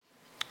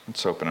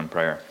Let's open in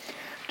prayer.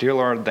 Dear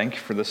Lord, thank you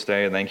for this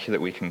day. Thank you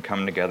that we can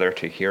come together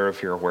to hear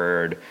of your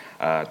word.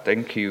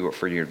 Thank you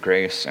for your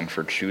grace and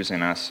for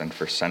choosing us and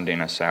for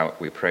sending us out.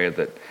 We pray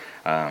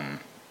that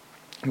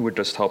you would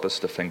just help us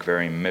to think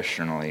very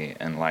missionally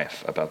in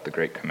life about the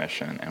Great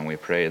Commission. And we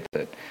pray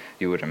that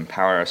you would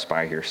empower us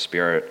by your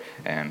Spirit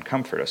and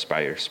comfort us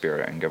by your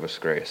Spirit and give us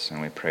grace. And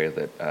we pray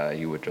that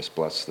you would just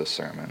bless this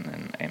sermon.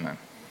 And amen.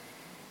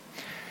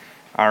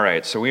 All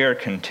right, so we are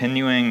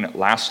continuing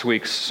last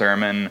week's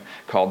sermon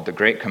called The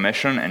Great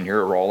Commission and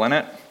your role in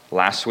it.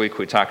 Last week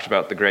we talked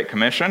about the Great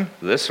Commission.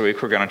 This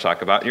week we're going to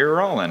talk about your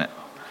role in it.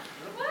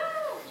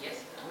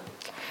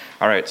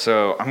 All right,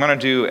 so I'm going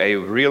to do a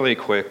really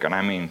quick, and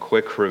I mean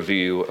quick,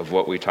 review of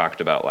what we talked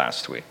about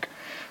last week.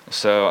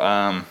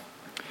 So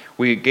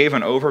we gave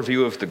an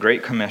overview of the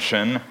Great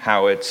Commission,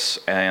 how it's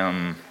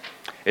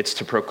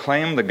to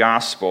proclaim the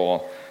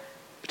gospel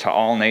to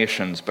all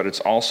nations, but it's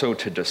also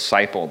to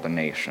disciple the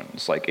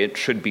nations. Like, it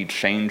should be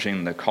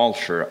changing the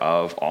culture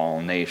of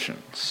all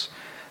nations.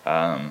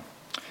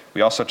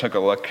 We also took a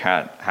look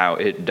at how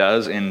it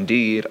does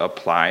indeed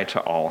apply to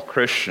all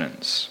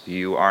Christians.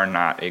 You are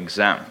not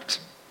exempt.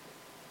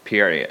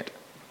 Period.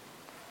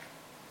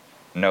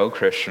 No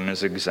Christian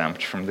is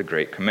exempt from the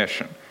Great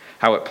Commission.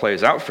 How it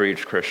plays out for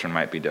each Christian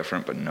might be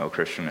different, but no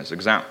Christian is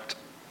exempt.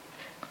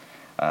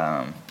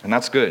 And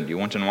that's good. You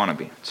wouldn't want to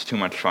be. It's too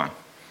much fun.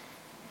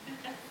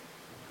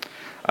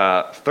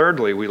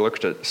 Thirdly, we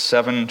looked at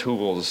 7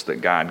 tools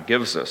that God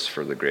gives us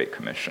for the Great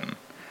Commission.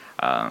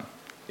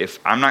 If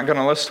I'm not going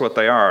to list what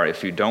they are,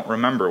 if you don't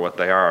remember what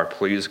they are,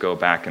 please go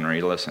back and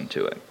re-listen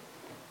to it.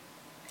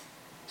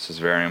 This is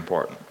very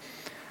important.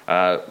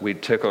 We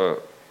took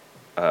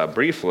a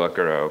brief look,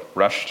 or a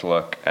rushed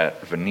look,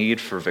 at the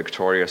need for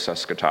victorious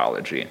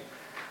eschatology.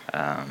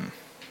 And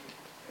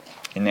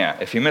yeah,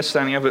 if you missed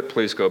any of it,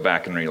 please go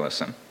back and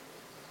re-listen.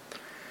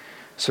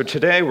 So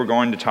today we're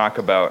going to talk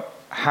about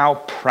how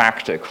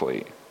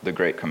practically the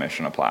Great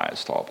Commission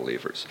applies to all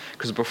believers.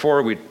 Because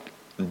before we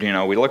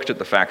looked at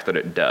the fact that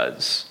it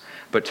does,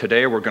 but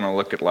today we're going to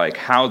look at like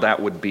how that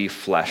would be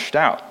fleshed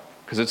out,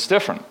 because it's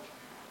different.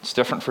 It's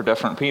different for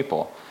different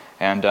people,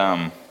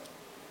 and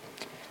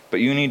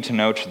but you need to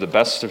know to the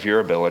best of your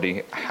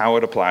ability how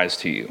it applies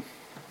to you.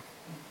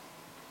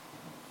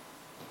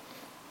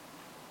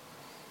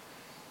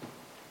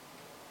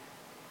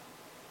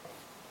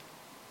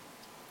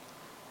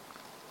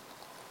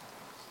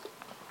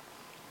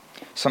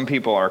 Some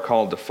people are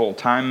called to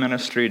full-time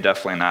ministry,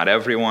 definitely not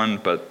everyone,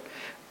 but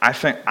I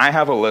think I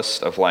have a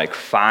list of like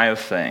 5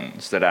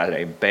 things that at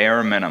a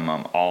bare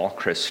minimum all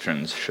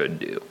Christians should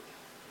do.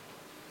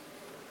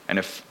 And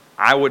if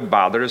I would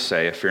bother to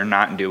say, if you're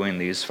not doing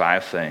these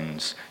 5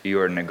 things, you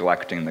are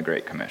neglecting the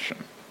Great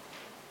Commission.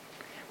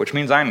 Which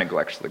means I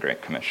neglect the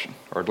Great Commission,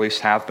 or at least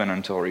have been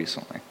until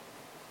recently.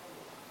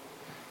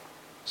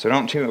 So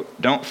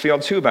don't feel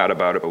too bad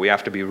about it, but we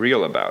have to be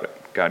real about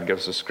it. God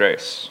gives us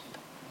grace.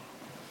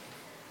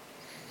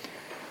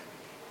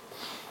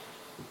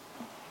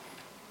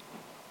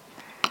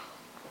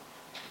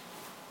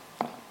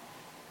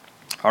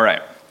 All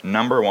right,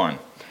 number 1.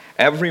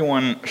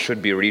 Everyone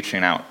should be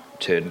reaching out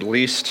to at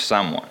least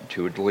someone,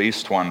 to at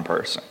least one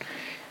person.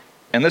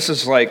 And this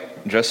is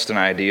like just an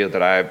idea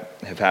that I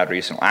have had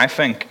recently. I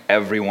think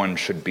everyone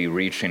should be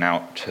reaching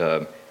out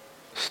to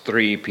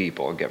 3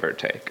 people, give or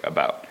take,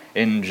 about,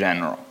 in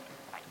general.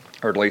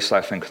 Or at least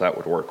I think that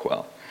would work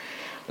well.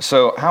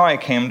 So how I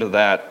came to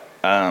that,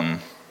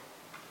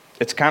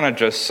 it's kind of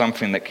just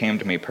something that came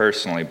to me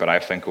personally, but I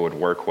think it would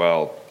work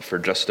well for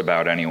just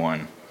about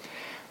anyone.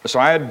 So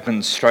I had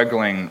been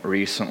struggling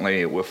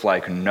recently with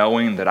like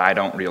knowing that I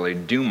don't really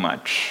do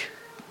much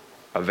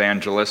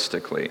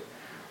evangelistically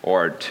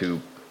or to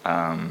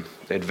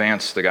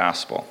advance the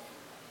gospel.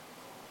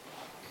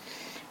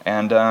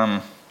 And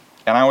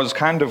I was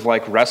kind of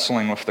like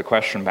wrestling with the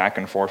question back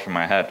and forth in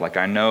my head. Like,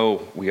 I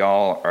know we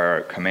all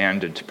are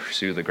commanded to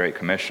pursue the Great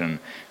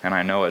Commission, and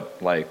I know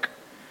it, like,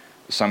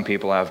 some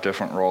people have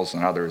different roles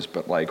than others,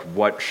 but like,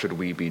 what should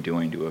we be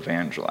doing to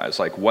evangelize?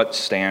 Like, what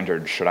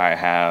standard should I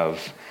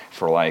have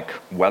for like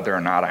whether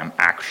or not I'm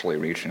actually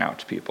reaching out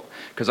to people?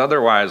 Because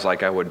otherwise,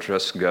 like, I would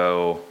just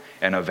go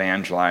and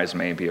evangelize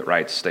maybe at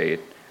Wright State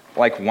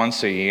like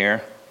once a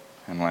year,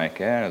 and like,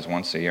 yeah, is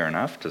once a year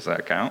enough? Does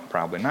that count?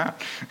 Probably not.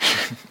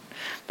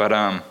 But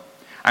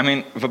I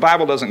mean, the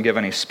Bible doesn't give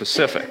any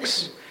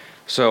specifics.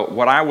 So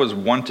what I was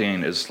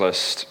wanting is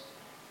just,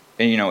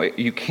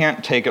 you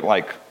can't take it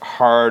like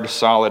hard,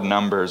 solid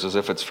numbers as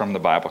if it's from the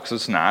Bible, because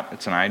it's not.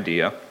 It's an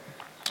idea.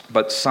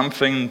 But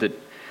something that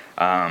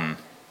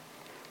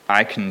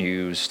I can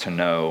use to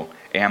know,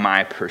 am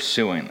I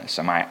pursuing this?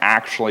 Am I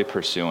actually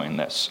pursuing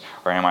this?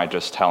 Or am I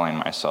just telling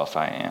myself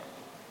I am?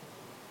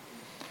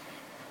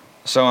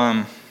 So,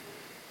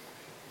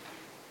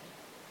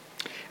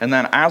 and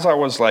then as I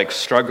was like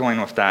struggling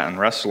with that and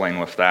wrestling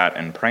with that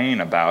and praying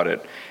about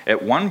it,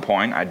 at one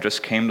point I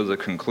just came to the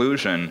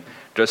conclusion,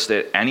 just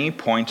at any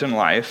point in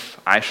life,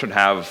 I should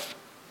have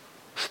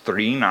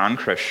 3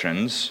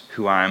 non-Christians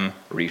who I'm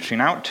reaching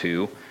out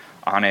to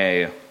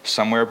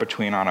somewhere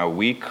between on a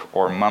week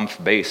or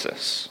month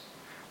basis.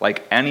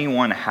 Like,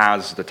 anyone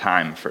has the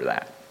time for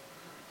that.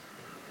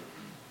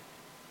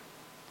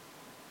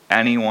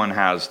 Anyone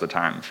has the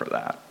time for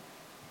that.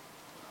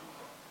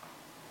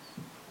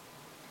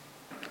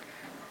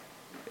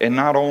 And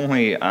not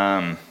only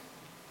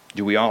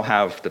do we all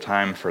have the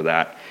time for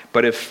that,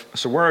 but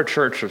so we're a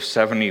church of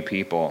 70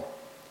 people.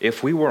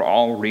 If we were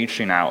all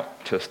reaching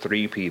out to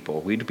 3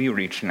 people, we'd be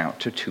reaching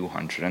out to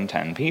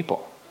 210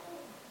 people.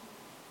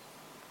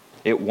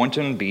 It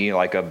wouldn't be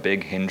like a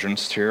big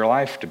hindrance to your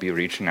life to be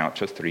reaching out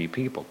to 3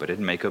 people, but it'd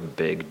make a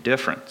big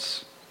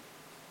difference.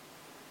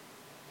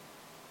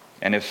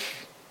 And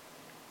if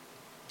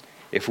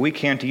we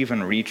can't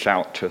even reach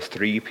out to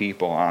 3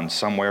 people on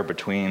somewhere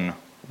between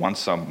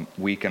once a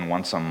week and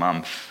once a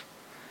month,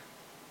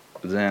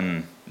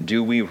 then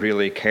do we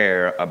really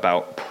care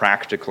about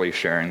practically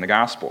sharing the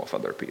gospel with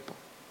other people?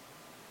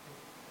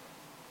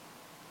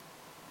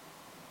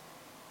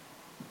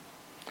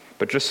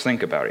 But just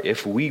think about it.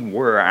 If we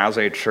were, as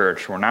a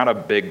church, we're not a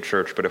big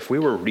church, but if we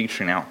were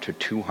reaching out to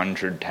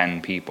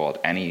 210 people at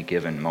any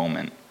given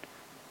moment,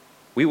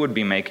 we would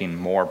be making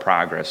more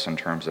progress in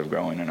terms of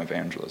growing in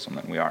evangelism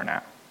than we are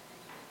now.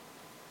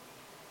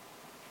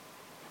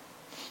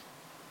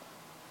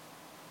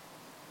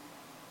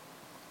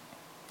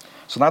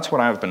 So that's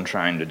what I've been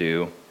trying to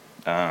do.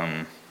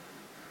 I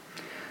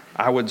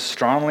would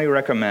strongly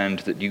recommend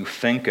that you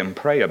think and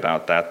pray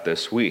about that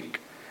this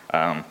week.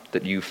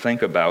 That you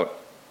think about,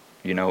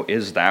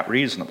 is that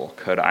reasonable?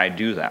 Could I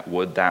do that?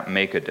 Would that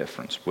make a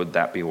difference? Would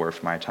that be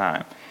worth my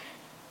time?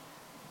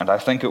 And I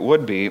think it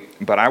would be,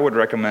 but I would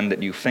recommend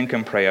that you think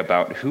and pray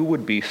about who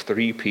would be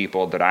 3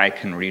 people that I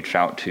can reach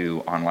out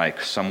to on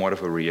somewhat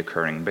of a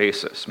reoccurring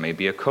basis.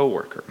 Maybe a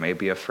coworker,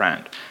 maybe a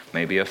friend,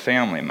 maybe a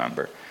family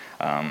member.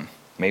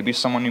 Maybe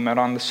someone you met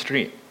on the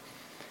street,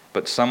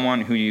 but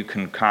someone who you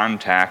can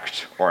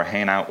contact or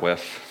hang out with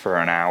for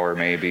an hour,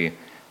 maybe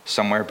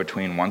somewhere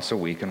between once a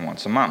week and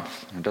once a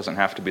month. It doesn't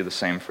have to be the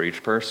same for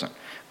each person.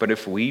 But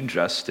if we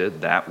just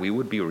did that, we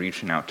would be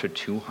reaching out to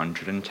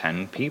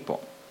 210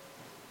 people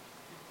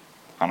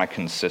on a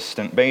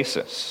consistent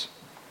basis.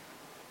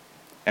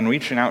 And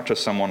reaching out to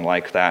someone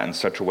like that in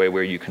such a way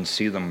where you can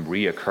see them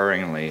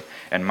reoccurringly,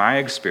 in my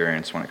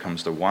experience when it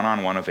comes to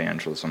one-on-one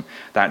evangelism,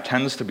 that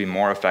tends to be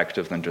more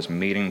effective than just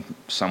meeting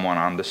someone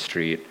on the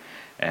street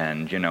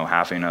and,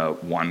 having a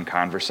one-off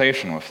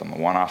conversation with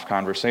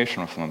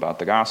them about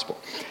the gospel.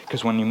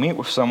 Because when you meet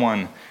with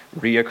someone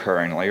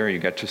reoccurringly, or you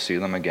get to see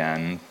them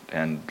again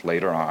and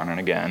later on and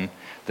again,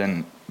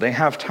 then they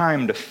have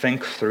time to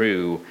think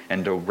through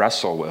and to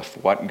wrestle with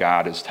what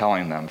God is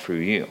telling them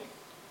through you.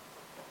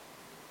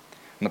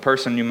 And the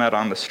person you met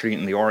on the street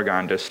in the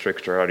Oregon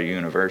district or at a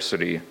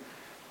university,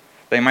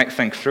 they might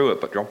think through it,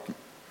 but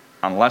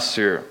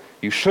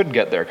you should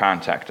get their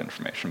contact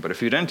information. But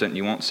if you didn't,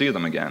 you won't see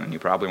them again, and you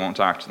probably won't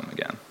talk to them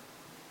again.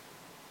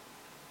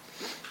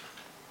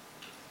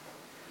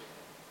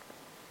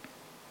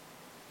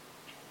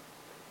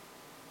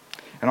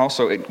 And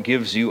also, it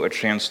gives you a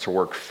chance to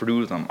work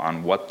through them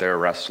on what they're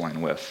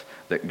wrestling with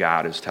that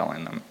God is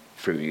telling them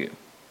through you.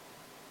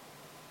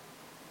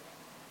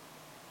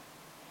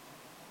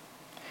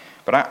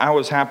 But I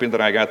was happy that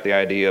I got the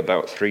idea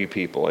about 3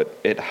 people.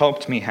 It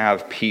helped me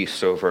have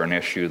peace over an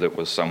issue that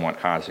was somewhat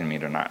causing me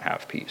to not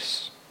have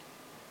peace.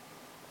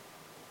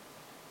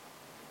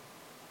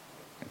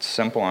 It's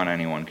simple and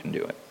anyone can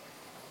do it.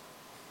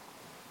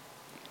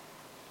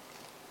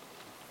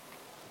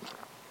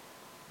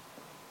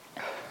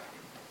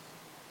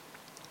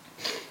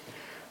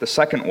 The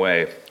second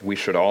way we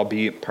should all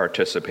be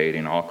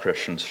participating, all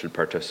Christians should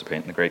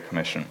participate in the Great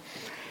Commission,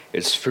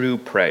 is through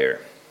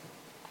prayer.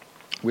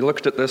 We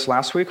looked at this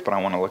last week, but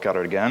I want to look at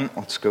it again.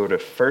 Let's go to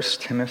 1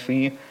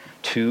 Timothy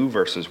 2,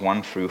 verses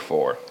 1 through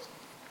 4.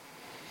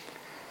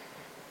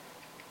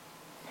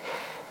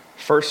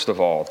 First of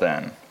all,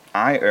 then,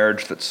 I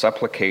urge that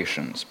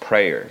supplications,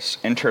 prayers,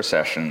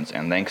 intercessions,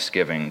 and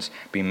thanksgivings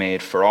be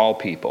made for all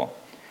people,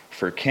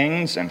 for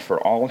kings and for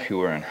all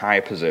who are in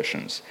high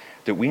positions,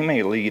 that we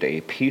may lead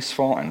a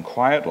peaceful and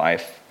quiet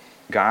life,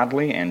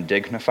 godly and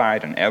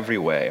dignified in every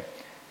way.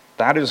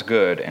 That is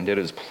good, and it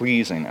is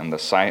pleasing in the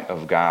sight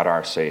of God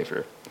our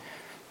Savior,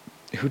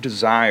 who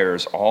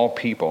desires all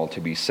people to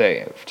be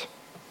saved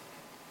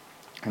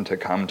and to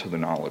come to the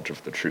knowledge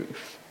of the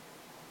truth.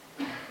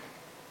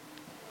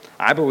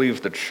 I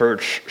believe the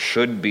church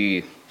should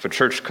be, the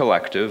church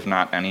collective,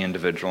 not any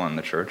individual in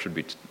the church would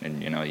be,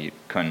 you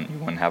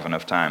wouldn't have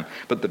enough time,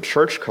 but the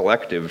church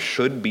collective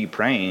should be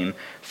praying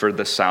for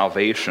the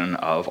salvation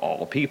of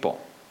all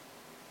people.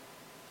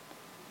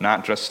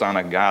 Not just on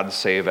a God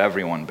save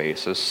everyone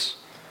basis,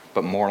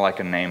 but more like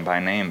a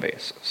name-by-name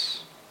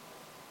basis.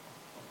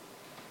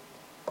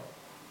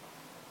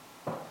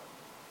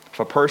 If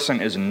a person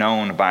is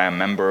known by a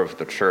member of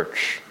the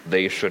church,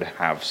 they should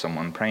have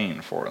someone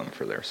praying for them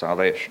for their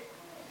salvation.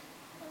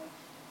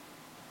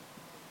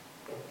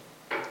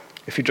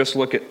 If you just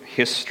look at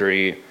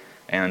history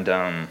and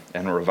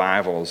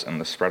revivals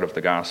and the spread of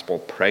the gospel,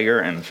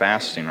 prayer and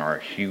fasting are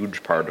a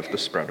huge part of the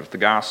spread of the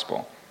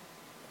gospel.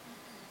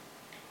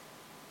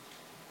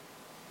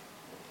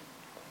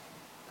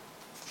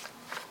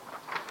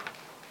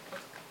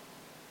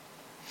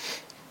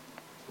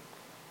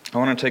 I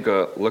want to take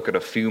a look at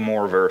a few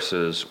more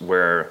verses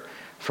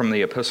from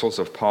the epistles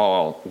of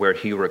Paul where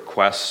he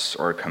requests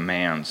or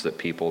commands that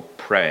people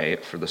pray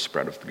for the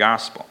spread of the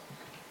gospel.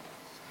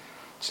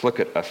 Let's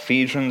look at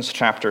Ephesians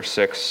chapter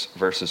 6,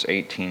 verses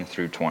 18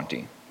 through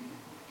 20.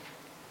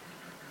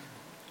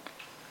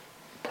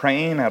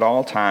 Praying at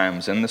all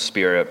times in the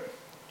Spirit,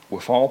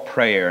 with all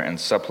prayer and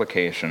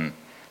supplication,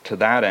 to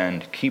that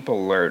end keep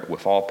alert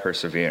with all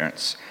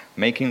perseverance,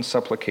 making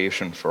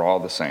supplication for all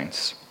the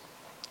saints,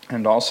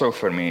 and also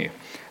for me,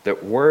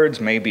 that words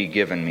may be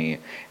given me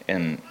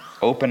in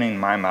opening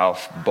my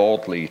mouth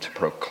boldly to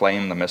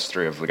proclaim the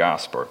mystery of the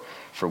gospel,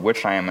 for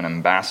which I am an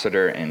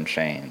ambassador in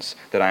chains,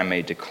 that I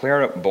may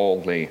declare it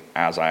boldly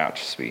as I ought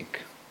to speak.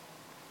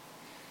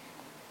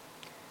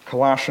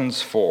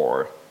 Colossians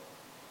 4,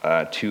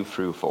 2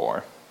 through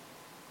 4.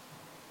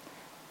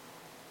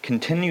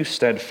 Continue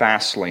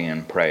steadfastly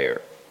in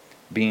prayer,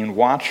 being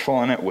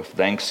watchful in it with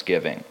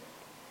thanksgiving.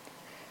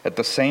 At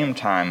the same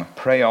time,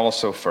 pray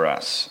also for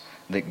us,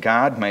 that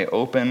God may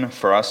open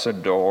for us a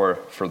door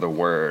for the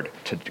word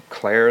to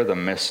declare the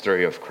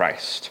mystery of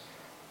Christ,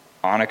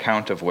 on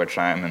account of which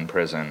I am in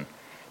prison,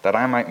 that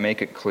I might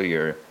make it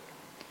clear,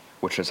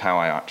 which is how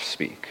I ought to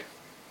speak.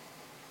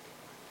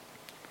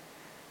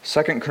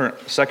 2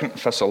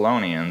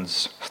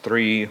 Thessalonians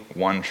 3,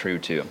 1 through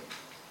 2.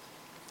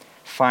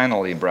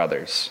 Finally,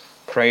 brothers,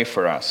 pray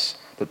for us,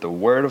 that the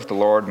word of the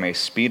Lord may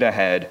speed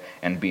ahead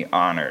and be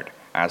honored,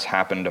 as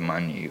happened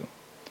among you,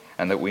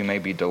 and that we may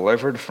be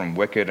delivered from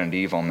wicked and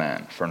evil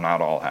men, for not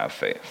all have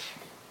faith.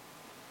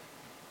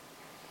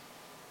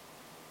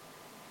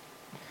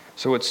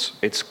 So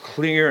it's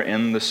clear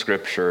in the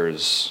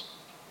scriptures,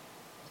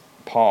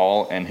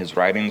 Paul, in his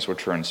writings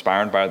which are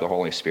inspired by the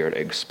Holy Spirit,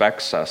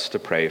 expects us to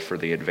pray for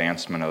the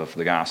advancement of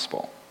the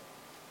gospel.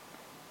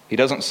 He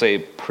doesn't say,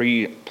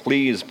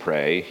 please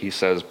pray, he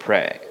says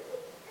pray.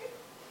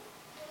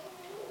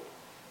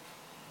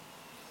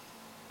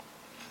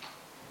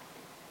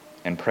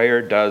 And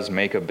prayer does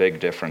make a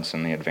big difference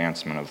in the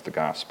advancement of the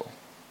gospel.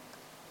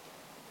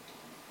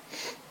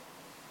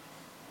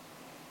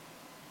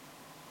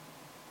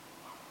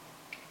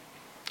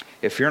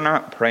 If you're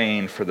not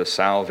praying for the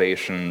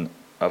salvation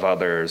of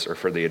others or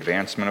for the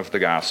advancement of the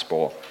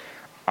gospel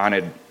on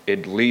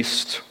at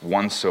least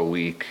once a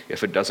week,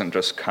 if it doesn't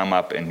just come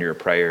up in your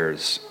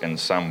prayers in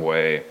some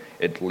way,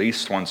 at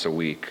least once a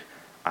week,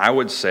 I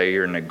would say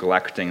you're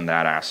neglecting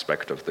that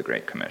aspect of the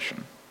Great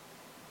Commission.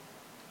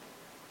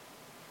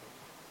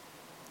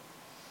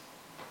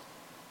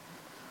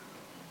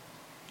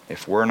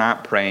 If we're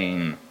not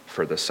praying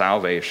for the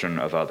salvation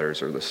of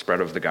others or the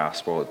spread of the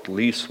gospel at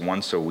least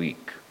once a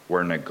week,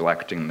 we're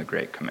neglecting the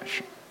Great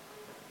Commission.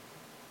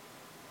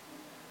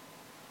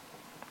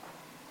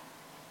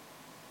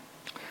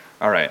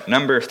 All right,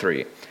 number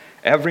 3.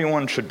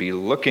 Everyone should be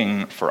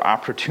looking for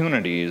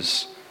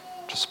opportunities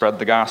to spread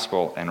the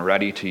gospel and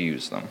ready to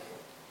use them.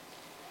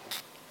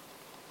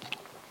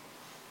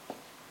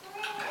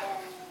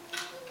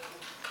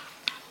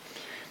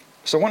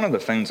 So one of the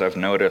things I've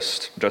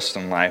noticed just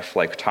in life,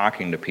 like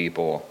talking to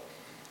people,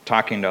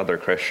 talking to other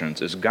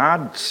Christians, is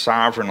God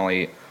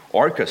sovereignly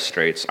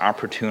orchestrates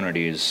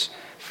opportunities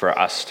for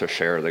us to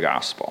share the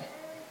gospel.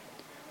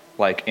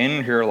 Like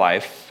in your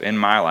life, in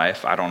my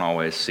life, I don't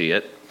always see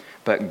it,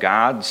 but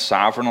God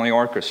sovereignly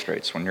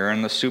orchestrates when you're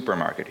in the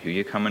supermarket, who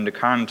you come into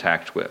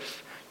contact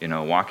with,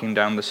 walking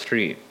down the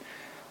street,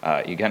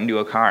 you get into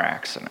a car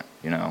accident,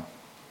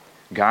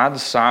 God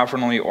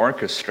sovereignly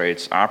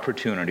orchestrates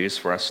opportunities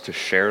for us to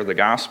share the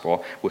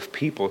gospel with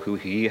people who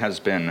he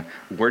has been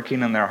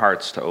working in their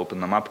hearts to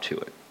open them up to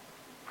it.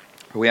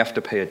 We have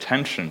to pay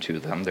attention to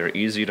them. They're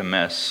easy to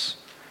miss.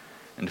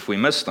 And if we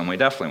miss them, we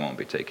definitely won't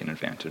be taking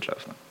advantage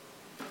of them.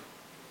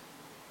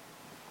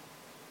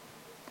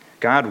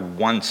 God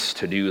wants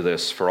to do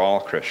this for all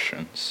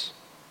Christians.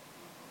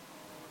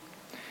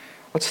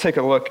 Let's take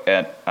a look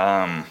at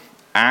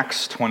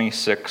Acts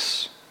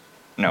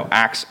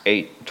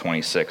 8,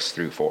 26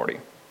 through 40.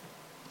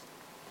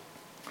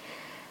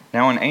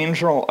 Now an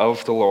angel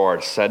of the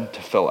Lord said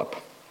to Philip,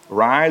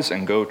 "Rise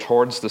and go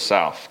towards the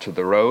south, to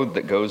the road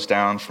that goes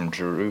down from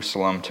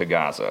Jerusalem to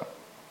Gaza."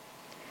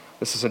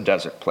 This is a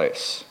desert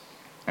place.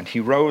 And he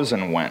rose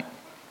and went.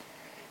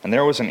 And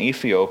there was an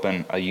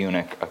Ethiopian, a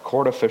eunuch, a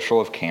court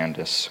official of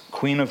Candace,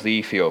 queen of the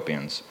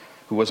Ethiopians,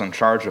 who was in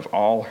charge of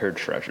all her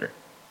treasure.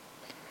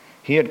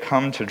 He had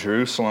come to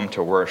Jerusalem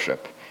to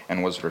worship,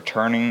 and was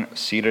returning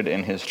seated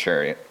in his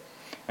chariot.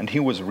 And he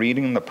was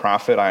reading the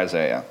prophet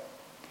Isaiah.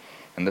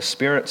 And the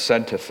Spirit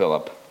said to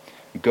Philip,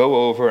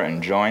 "Go over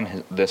and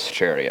join this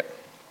chariot."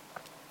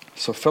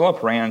 So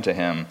Philip ran to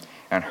him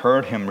and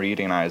heard him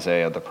reading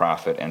Isaiah the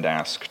prophet and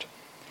asked,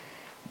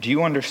 "Do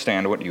you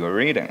understand what you are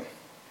reading?"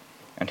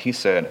 And he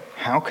said,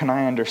 "How can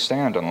I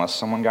understand unless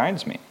someone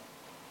guides me?"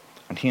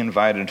 And he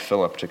invited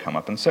Philip to come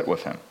up and sit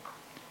with him.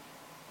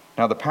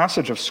 Now the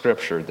passage of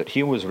Scripture that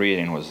he was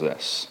reading was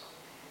this: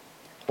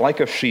 "Like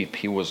a sheep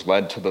he was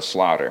led to the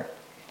slaughter,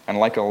 and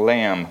like a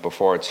lamb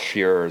before its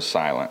shearer is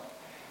silent,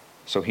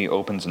 so he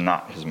opens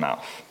not his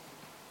mouth.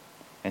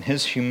 In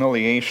his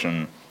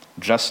humiliation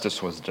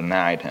Justice was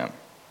denied him.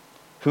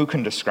 Who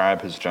can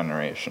describe his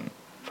generation?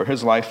 For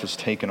his life is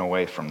taken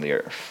away from the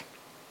earth."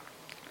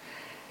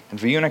 And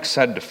the eunuch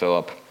said to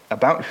Philip,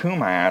 "About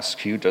whom, I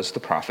ask you, does the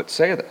prophet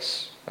say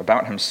this?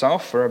 About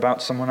himself or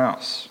about someone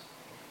else?"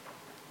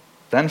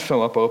 Then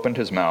Philip opened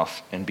his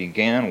mouth and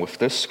began with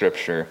this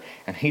scripture,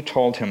 and he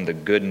told him the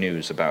good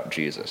news about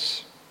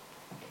Jesus.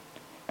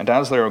 And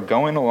as they were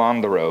going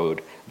along the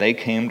road, they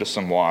came to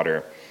some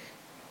water.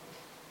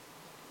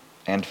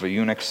 And the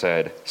eunuch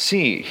said,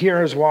 "See,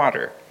 here is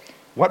water.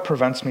 What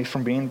prevents me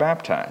from being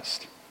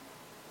baptized?"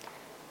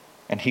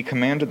 And he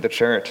commanded the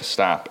chariot to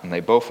stop, and they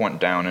both went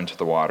down into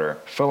the water,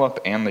 Philip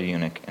and the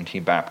eunuch, and he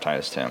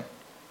baptized him.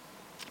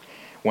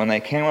 When they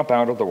came up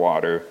out of the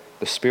water,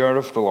 the Spirit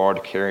of the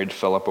Lord carried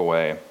Philip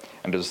away,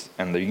 and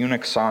the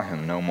eunuch saw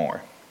him no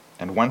more,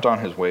 and went on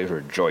his way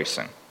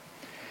rejoicing.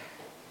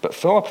 But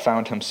Philip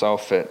found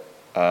himself at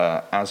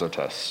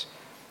Azotus,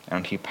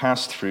 and he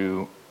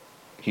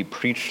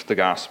preached the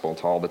gospel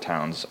to all the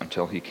towns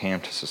until he came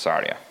to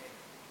Caesarea.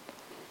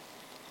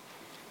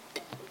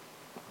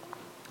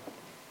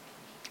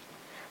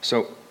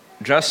 So,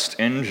 just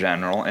in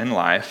general, in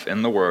life,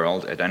 in the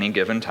world, at any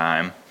given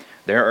time,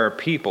 there are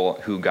people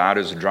who God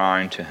is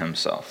drawing to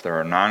himself. There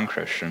are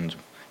non-Christians.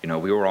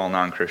 We were all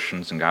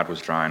non-Christians, and God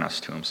was drawing us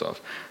to himself.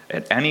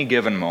 At any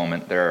given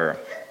moment, there are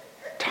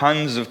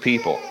tons of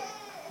people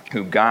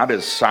who God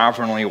is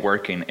sovereignly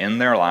working in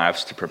their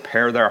lives to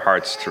prepare their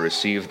hearts to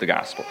receive the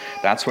gospel.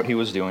 That's what he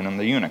was doing in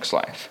the eunuch's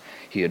life.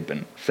 He had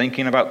been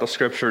thinking about the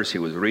scriptures, he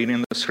was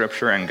reading the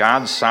scripture, and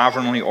God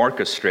sovereignly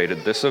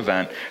orchestrated this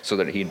event so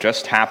that he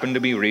just happened to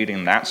be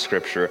reading that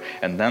scripture,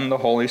 and then the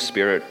Holy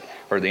Spirit,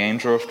 or the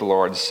angel of the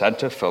Lord, said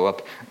to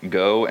Philip,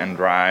 "Go and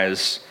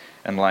rise,"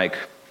 and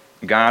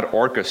God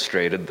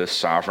orchestrated this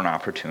sovereign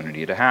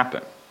opportunity to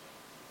happen.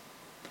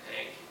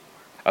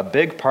 A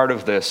big part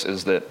of this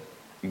is that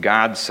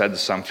God said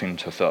something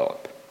to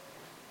Philip.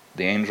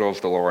 The angel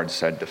of the Lord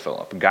said to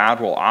Philip. God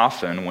will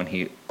often, when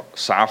he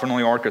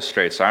sovereignly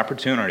orchestrates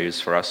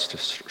opportunities for us to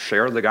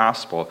share the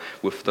gospel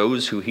with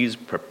those who he's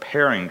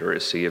preparing to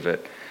receive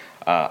it,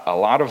 a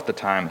lot of the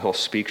time he'll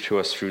speak to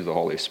us through the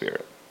Holy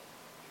Spirit.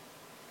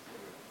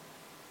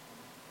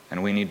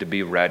 And we need to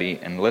be ready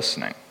and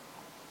listening.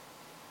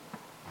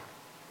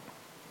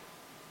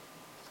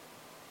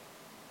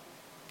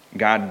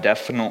 God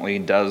definitely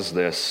does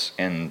this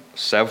in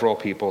several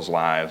people's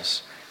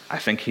lives. I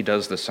think he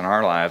does this in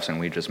our lives, and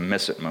we just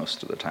miss it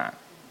most of the time.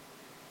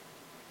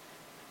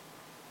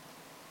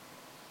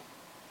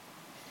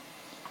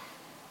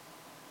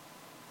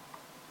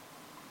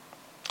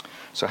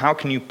 So how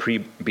can you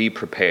be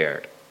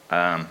prepared?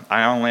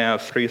 I only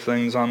have 3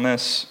 things on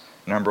this.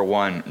 Number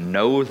 1,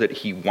 know that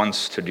he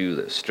wants to do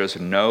this. Just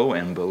know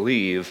and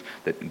believe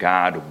that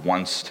God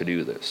wants to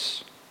do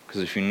this.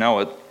 Because if you know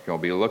it, you'll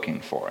be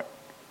looking for it.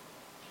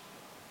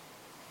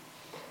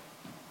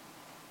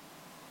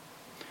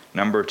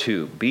 Number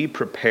 2, be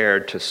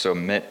prepared to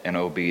submit in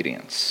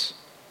obedience.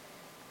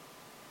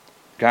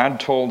 God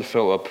told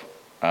Philip,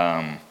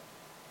 go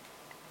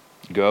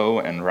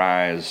and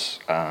rise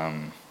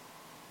down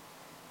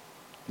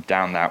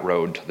that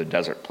road to the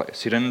desert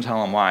place. He didn't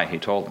tell him why, he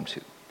told him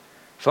to.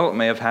 Philip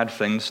may have had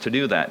things to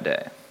do that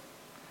day.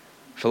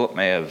 Some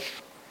of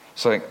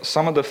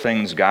the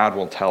things God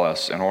will tell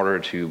us in order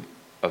to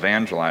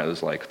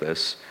evangelize like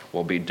this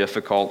will be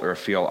difficult or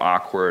feel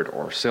awkward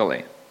or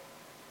silly.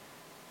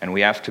 And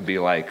we have to be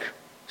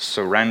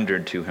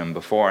surrendered to him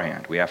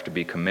beforehand. We have to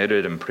be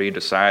committed and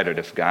pre-decided.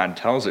 If God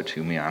tells it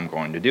to me, I'm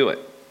going to do it.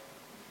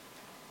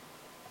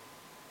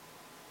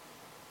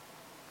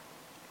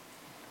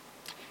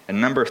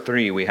 And number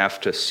 3, we have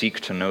to seek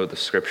to know the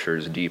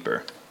scriptures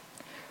deeper.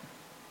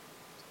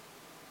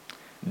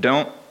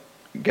 Don't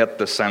get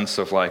the sense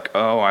of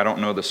I don't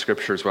know the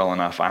scriptures well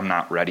enough, I'm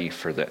not ready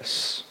for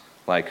this.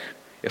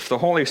 If the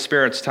Holy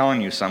Spirit's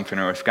telling you something,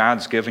 or if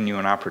God's given you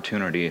an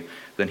opportunity,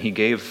 then he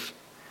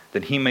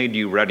made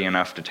you ready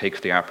enough to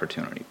take the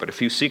opportunity. But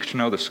if you seek to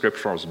know the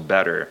scriptures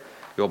better,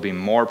 you'll be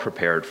more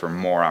prepared for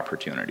more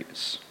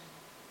opportunities.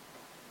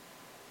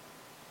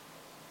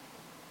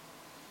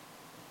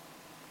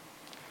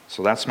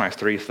 So that's my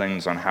 3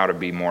 things on how to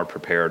be more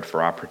prepared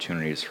for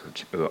opportunities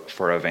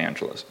for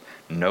evangelism.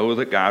 Know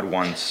that God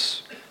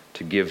wants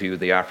to give you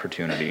the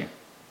opportunity.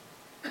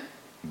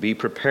 Be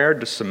prepared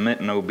to submit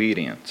in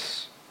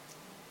obedience,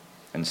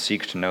 and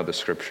seek to know the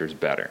scriptures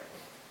better.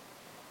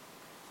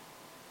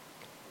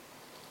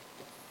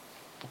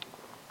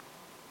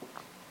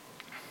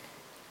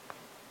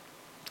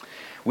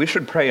 We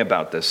should pray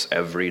about this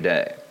every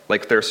day.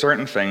 There are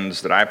certain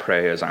things that I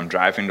pray as I'm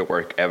driving to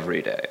work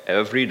every day.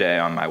 Every day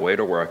on my way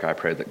to work, I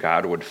pray that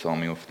God would fill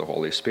me with the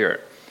Holy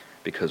Spirit,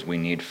 because we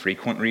need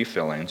frequent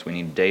refillings. We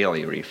need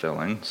daily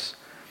refillings.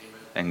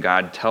 And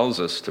God tells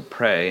us to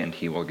pray, and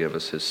he will give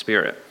us his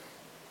Spirit.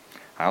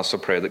 I also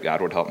pray that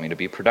God would help me to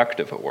be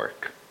productive at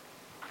work.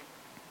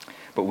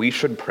 But we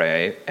should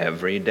pray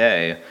every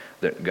day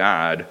that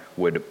God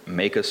would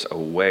make us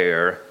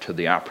aware to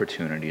the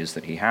opportunities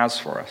that he has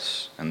for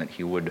us, and that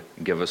he would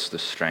give us the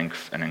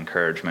strength and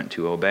encouragement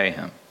to obey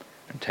him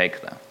and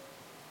take them.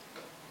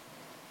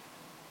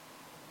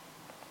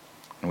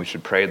 And we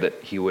should pray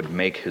that he would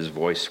make his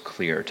voice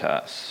clear to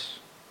us.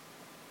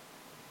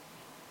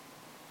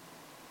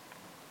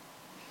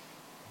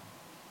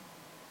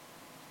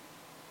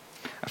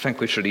 I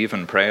think we should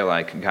even pray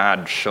like,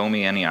 God, show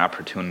me any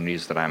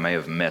opportunities that I may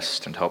have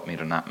missed and help me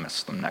to not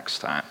miss them next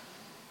time.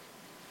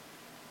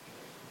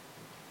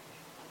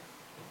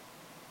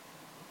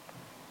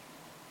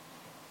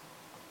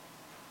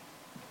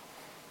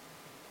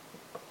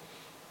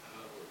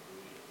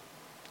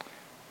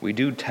 We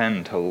do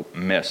tend to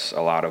miss a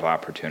lot of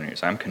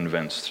opportunities. I'm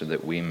convinced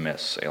that we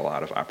miss a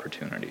lot of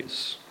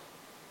opportunities.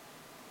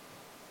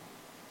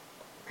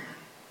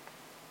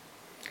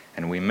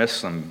 And we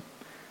miss them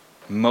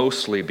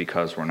mostly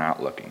because we're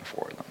not looking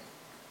for them.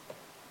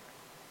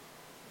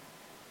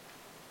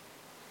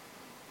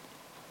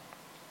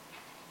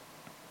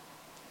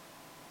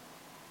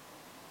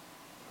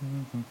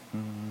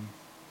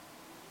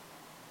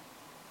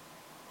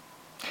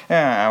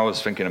 Yeah, I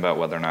was thinking about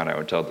whether or not I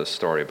would tell this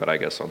story, but I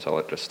guess I'll tell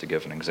it just to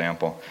give an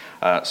example.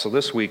 So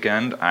this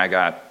weekend, I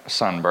got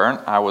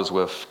sunburnt. I was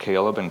with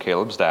Caleb and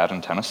Caleb's dad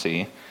in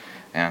Tennessee,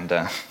 and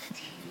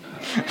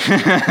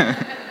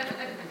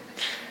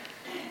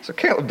so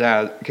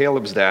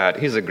Caleb's dad,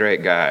 he's a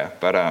great guy,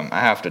 but I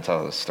have to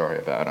tell this story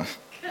about him.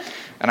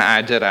 And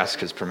I did ask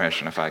his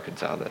permission if I could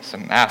tell this,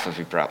 and half of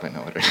you probably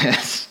know what it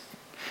is.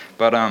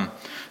 But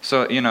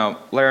so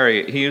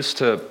Larry, he used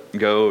to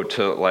go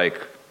to like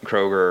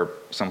Kroger,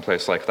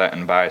 someplace like that,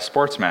 and buy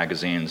sports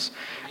magazines,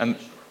 and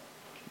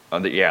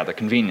the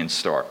convenience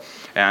store.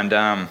 And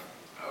I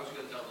was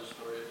going to tell the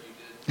story if you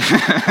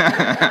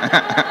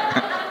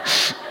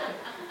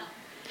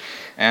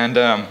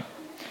did.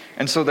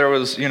 And so there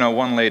was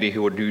one lady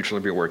who would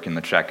usually be working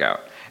the checkout,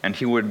 and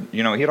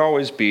he'd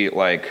always be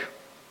like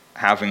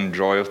having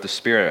joy of the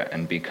Spirit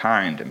and be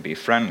kind and be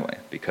friendly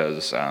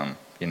because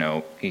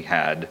he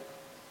had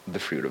the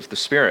fruit of the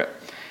Spirit,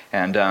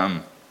 and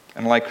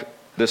like.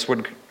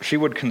 She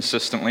would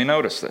consistently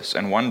notice this.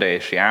 And one day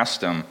she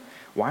asked him,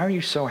 "Why are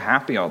you so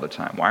happy all the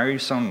time? Why are you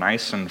so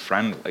nice and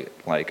friendly?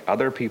 Like,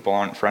 other people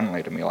aren't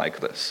friendly to me like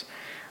this."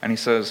 And he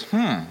says,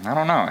 I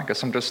don't know. I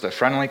guess I'm just a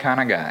friendly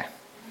kind of guy.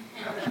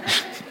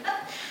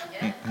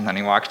 And then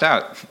he walked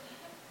out.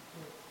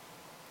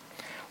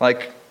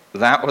 Like,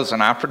 that was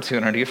an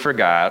opportunity from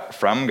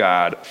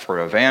God for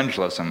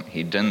evangelism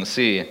he didn't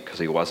see because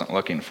he wasn't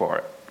looking for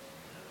it.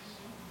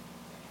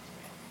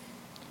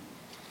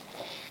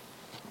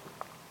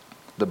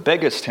 The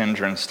biggest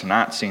hindrance to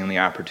not seeing the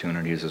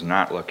opportunities is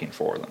not looking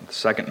for them. The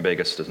second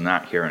biggest is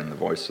not hearing the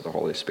voice of the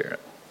Holy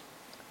Spirit.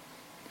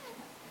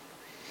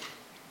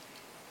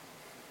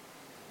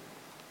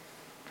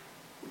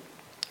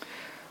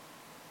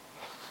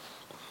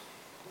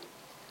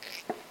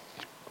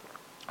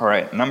 All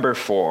right, number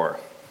 4.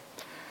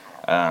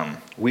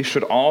 We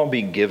should all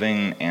be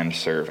giving and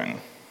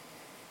serving.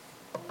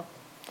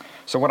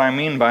 So what I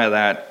mean by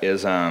that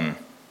is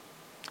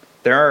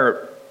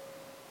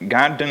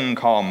God didn't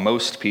call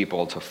most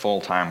people to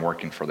full-time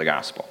working for the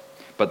gospel,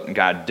 but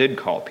God did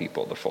call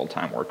people to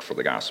full-time work for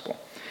the gospel.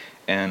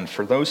 And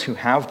for those who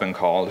have been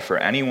called, for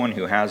anyone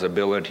who has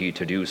ability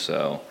to do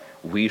so,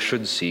 we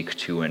should seek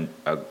to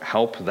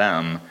help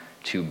them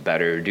to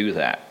better do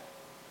that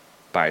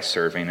by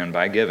serving and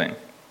by giving.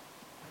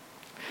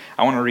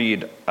 I want to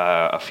read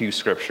a few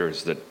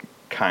scriptures that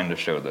kind of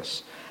show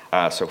this.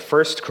 So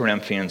 1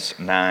 Corinthians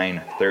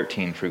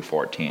 9:13 through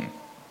 14.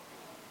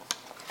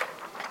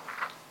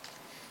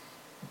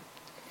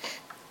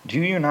 Do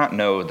you not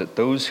know that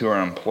those who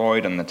are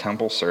employed in the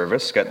temple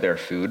service get their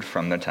food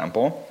from the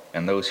temple,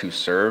 and those who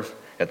serve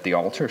at the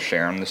altar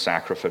share in the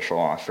sacrificial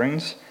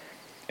offerings?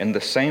 In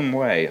the same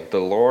way,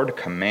 the Lord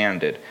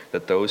commanded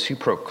that those who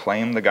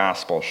proclaim the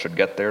gospel should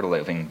get their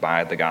living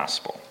by the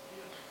gospel.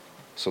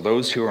 So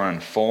those who are in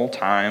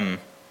full-time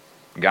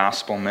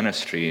gospel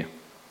ministry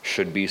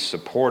should be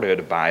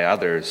supported by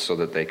others so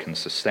that they can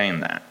sustain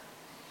that.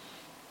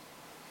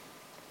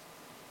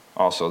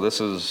 Also, this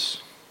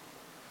is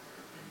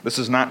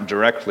not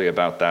directly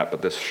about that,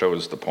 but this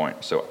shows the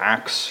point. So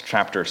Acts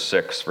chapter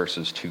 6,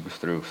 verses 2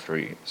 through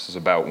 3. This is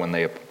about when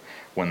the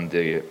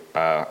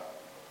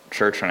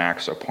church in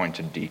Acts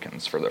appointed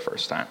deacons for the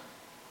first time.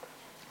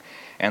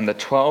 And the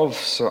 12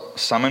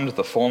 summoned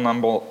the full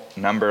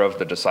number of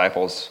the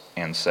disciples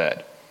and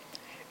said,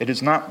 "It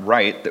is not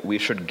right that we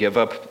should give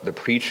up the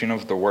preaching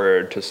of the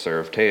word to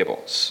serve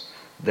tables.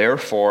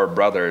 Therefore,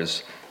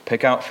 brothers,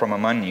 pick out from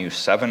among you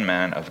 7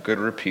 men of good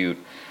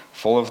repute,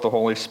 full of the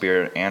Holy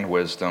Spirit and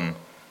wisdom,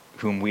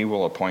 whom we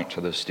will appoint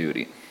to this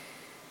duty."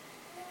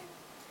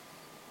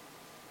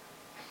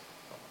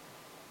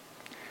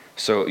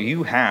 So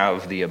you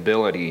have the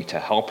ability to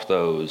help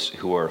those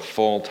who are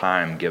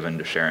full-time given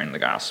to sharing the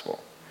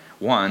gospel.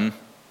 One,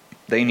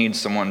 they need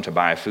someone to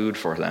buy food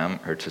for them,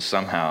 or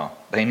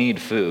they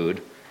need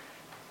food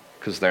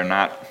because they're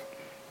not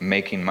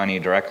making money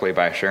directly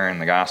by sharing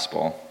the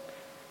gospel,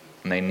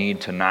 and they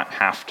need to not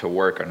have to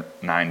work a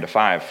 9 to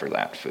 5 for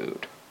that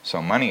food.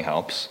 So money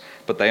helps,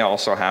 but they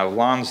also have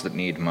lawns that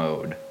need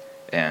mowed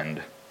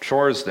and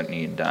chores that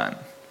need done.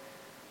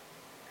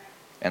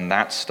 and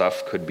that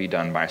stuff could be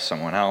done by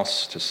someone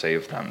else to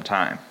save them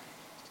time.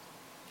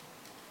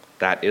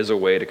 That is a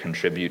way to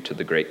contribute to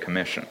the Great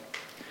Commission.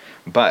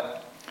 But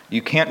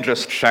you can't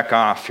just check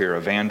off your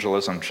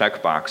evangelism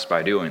checkbox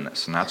by doing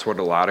this, and that's what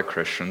a lot of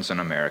Christians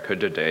in America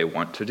today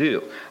want to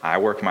do. I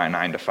work my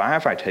 9 to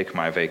 5, I take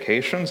my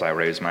vacations, I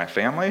raise my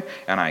family,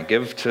 and I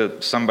give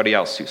to somebody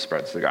else who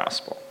spreads the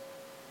gospel.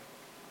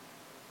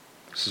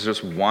 This is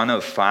just one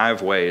of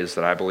 5 ways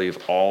that I believe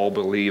all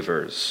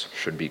believers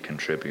should be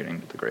contributing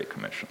to the Great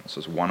Commission. This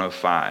is one of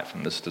 5,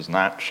 and this does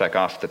not check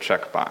off the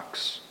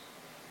checkbox,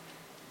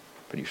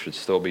 but you should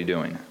still be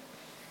doing it.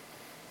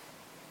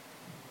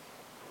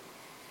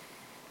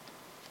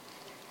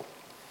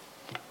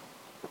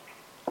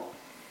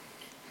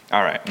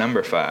 All right,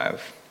 number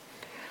 5,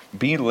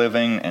 be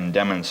living and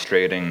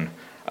demonstrating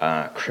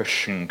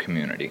Christian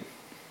community.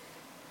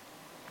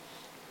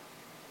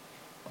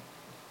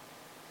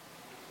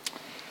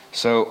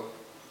 So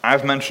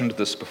I've mentioned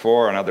this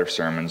before in other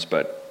sermons,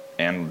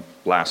 and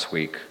last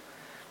week,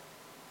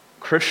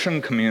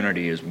 Christian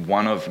community is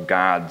one of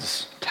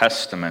God's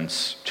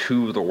testaments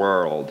to the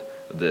world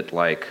that,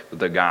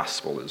 the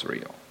gospel is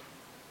real.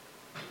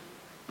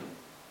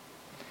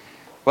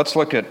 Let's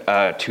look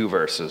at 2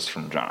 verses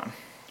from John.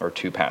 Or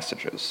 2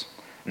 passages.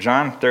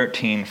 John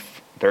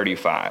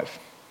 13:35.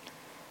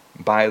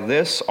 By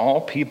this all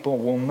people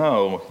will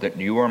know that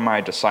you are my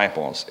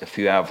disciples if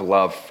you have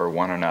love for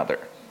one another.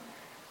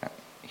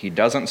 He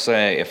doesn't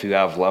say if you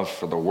have love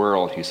for the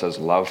world, he says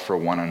love for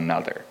one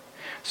another.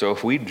 So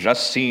if we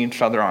just see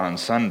each other on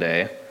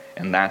Sunday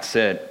and that's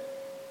it,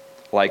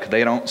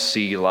 they don't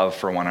see love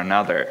for one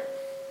another.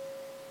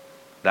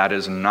 That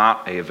is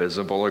not a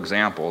visible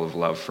example of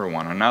love for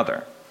one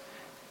another.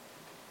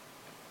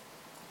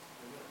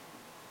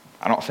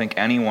 I don't think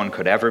anyone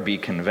could ever be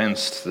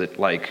convinced that,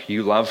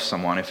 you love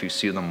someone if you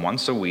see them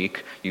once a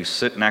week, you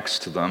sit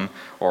next to them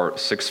or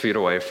 6 feet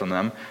away from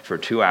them for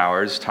 2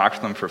 hours, talk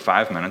to them for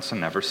 5 minutes, and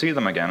never see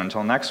them again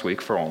until next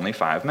week for only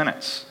 5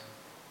 minutes.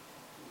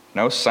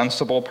 No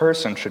sensible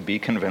person should be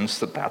convinced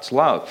that that's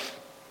love.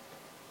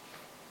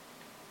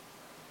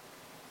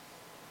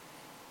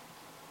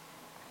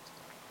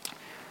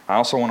 I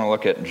also want to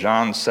look at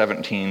John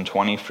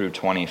 17:20 through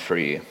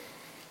 23.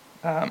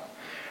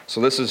 So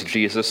this is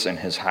Jesus in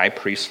his high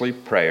priestly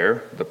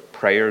prayer, the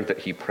prayer that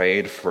he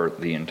prayed for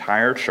the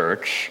entire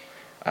church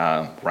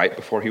right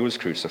before he was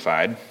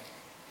crucified.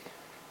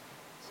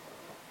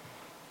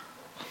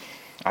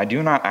 I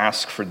do not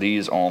ask for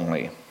these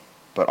only,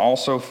 but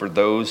also for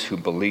those who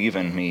believe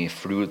in me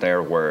through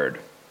their word,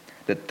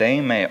 that they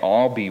may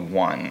all be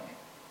one,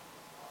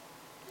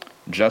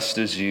 just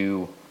as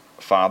you,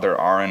 Father,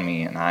 are in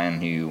me and I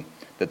in you,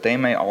 that they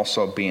may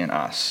also be in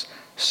us,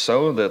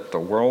 so that the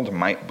world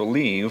might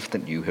believe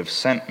that you have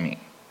sent me.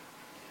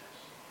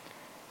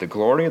 The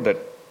glory that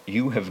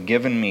you have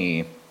given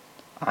me,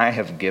 I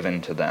have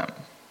given to them,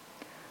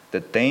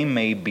 that they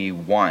may be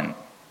one,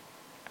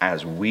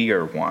 as we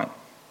are one,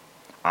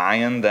 I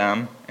and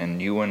them, and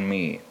you and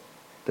me,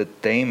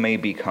 that they may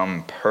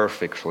become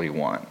perfectly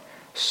one,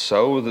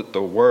 so that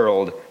the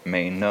world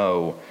may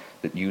know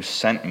that you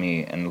sent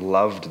me and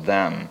loved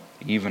them,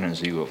 even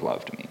as you have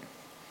loved me.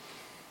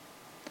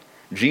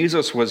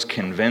 Jesus was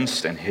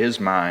convinced in his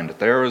mind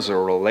there is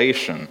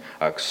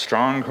a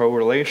strong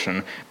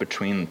correlation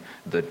between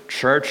the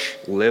church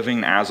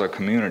living as a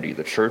community,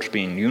 the church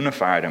being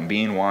unified and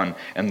being one,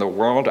 and the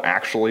world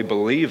actually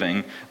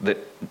believing that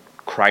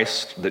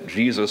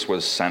Jesus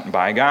was sent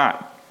by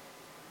God.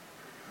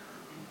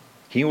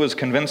 He was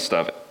convinced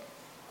of it.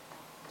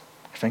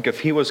 I think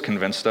if he was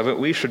convinced of it,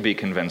 we should be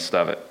convinced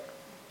of it.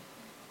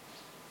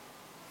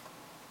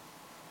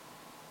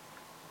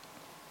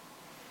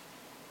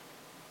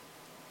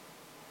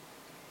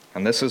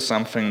 And this is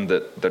something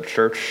that the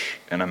church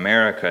in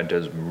America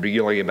does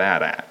really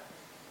bad at.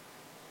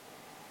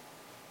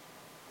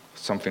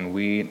 Something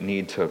we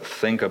need to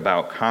think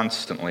about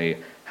constantly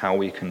how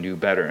we can do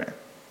better in.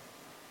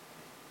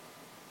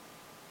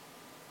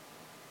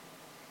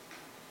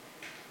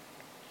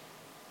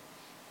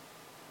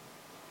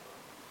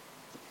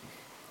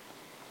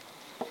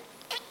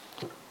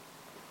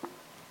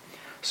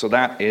 So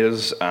that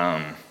is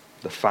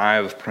the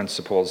 5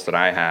 principles that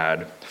I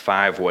had,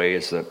 5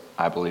 ways that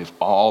I believe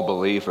all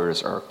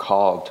believers are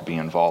called to be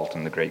involved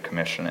in the Great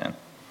Commission in.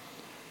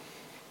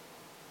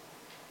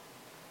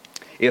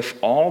 If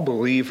all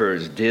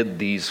believers did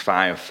these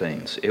 5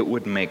 things, it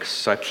would make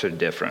such a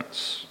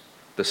difference.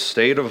 The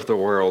state of the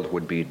world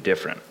would be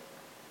different,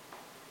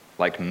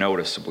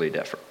 noticeably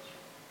different.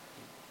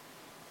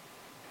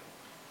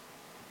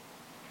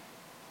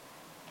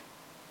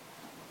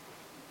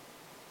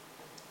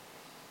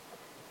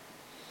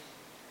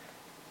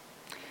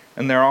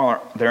 And there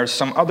are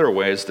some other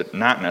ways that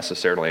not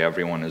necessarily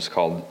everyone is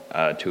called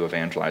to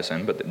evangelize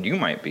in, but that you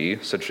might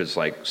be, such as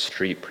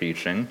street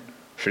preaching.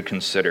 Should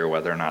consider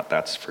whether or not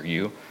that's for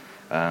you.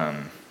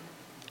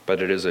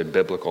 But it is a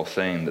biblical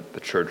thing that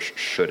the church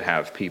should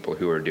have people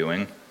who are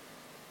doing.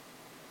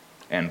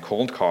 And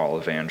cold call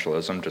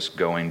evangelism, just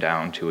going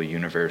down to a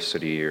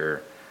university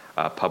or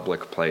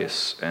public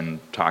place and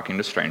talking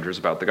to strangers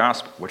about the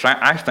gospel, which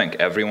I think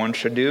everyone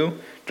should do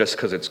just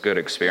because it's good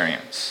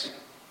experience.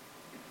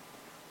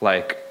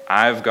 Like,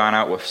 I've gone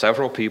out with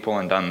several people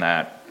and done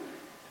that,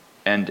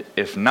 and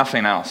if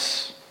nothing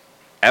else,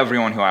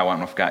 everyone who I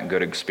went with got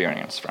good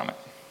experience from it.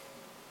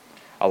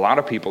 A lot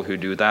of people who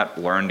do that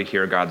learn to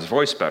hear God's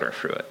voice better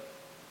through it.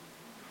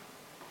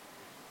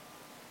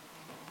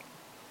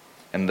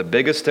 And the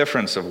biggest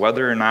difference of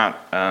whether or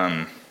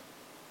not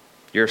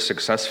you're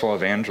successful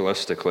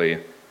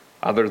evangelistically,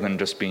 other than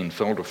just being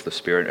filled with the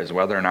Spirit, is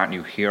whether or not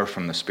you hear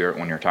from the Spirit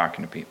when you're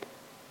talking to people.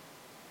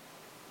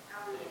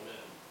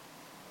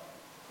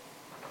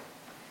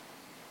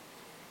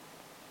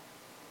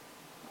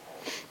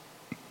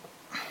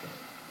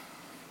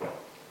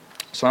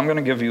 So I'm going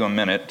to give you a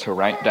minute to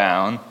write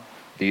down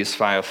these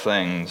 5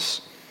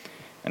 things.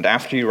 And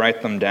after you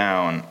write them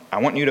down, I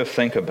want you to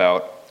think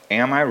about,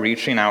 am I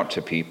reaching out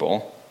to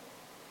people?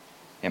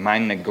 Am I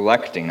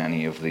neglecting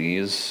any of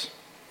these?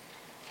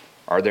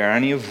 Are there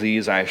any of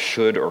these I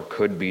should or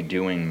could be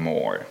doing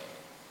more?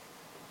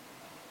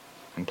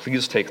 And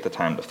please take the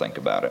time to think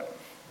about it.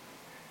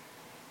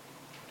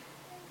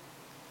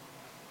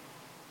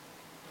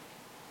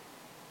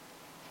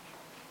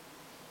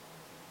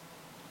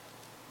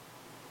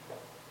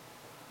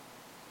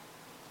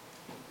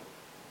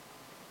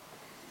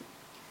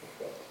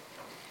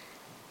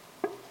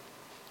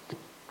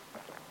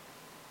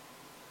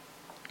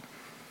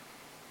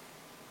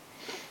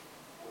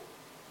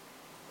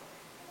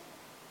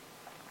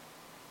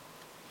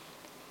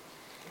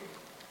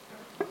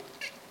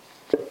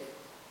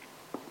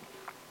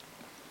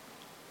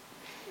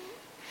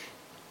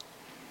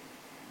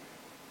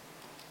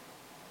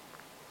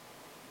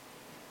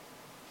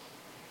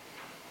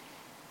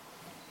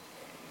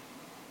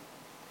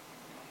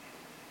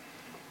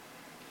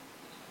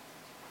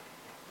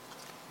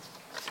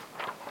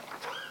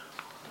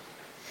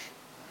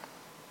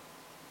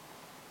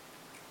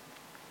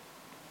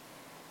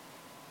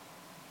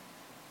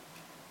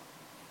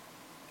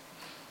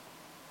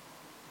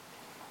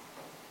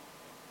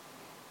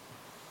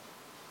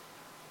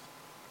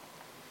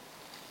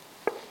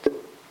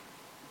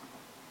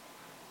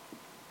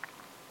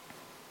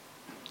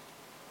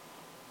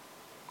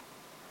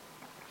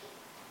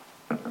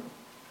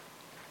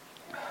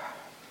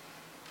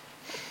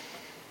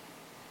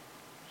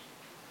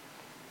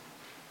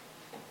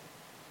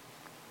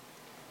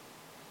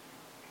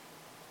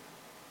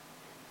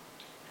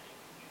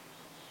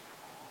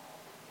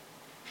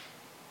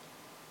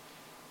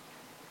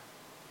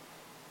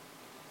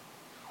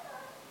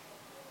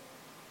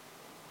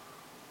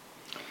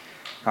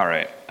 All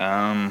right.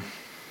 I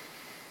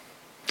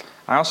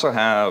also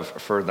have,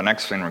 for the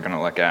next thing we're going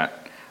to look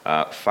at,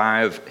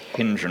 5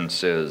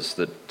 hindrances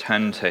that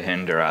tend to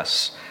hinder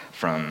us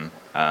from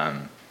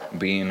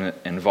being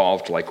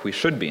involved like we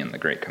should be in the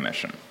Great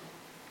Commission.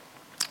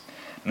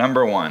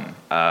 Number 1,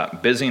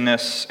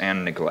 busyness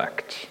and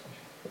neglect.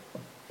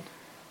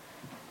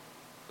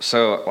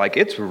 So,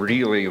 it's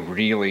really,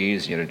 really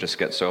easy to just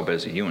get so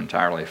busy you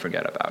entirely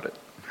forget about it.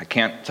 I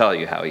can't tell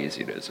you how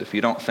easy it is. If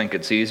you don't think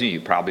it's easy,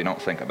 you probably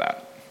don't think about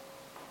it.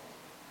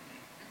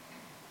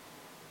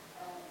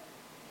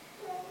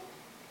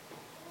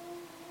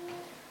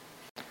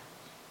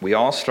 We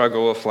all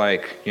struggle with,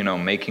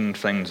 making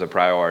things a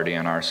priority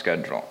in our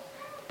schedule.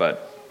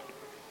 But,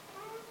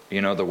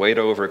 the way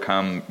to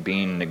overcome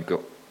being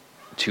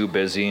too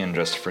busy and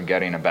just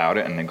forgetting about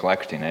it and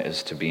neglecting it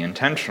is to be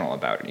intentional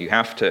about it. You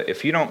have to,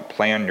 if you don't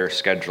plan your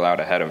schedule out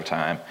ahead of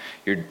time,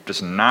 you're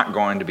just not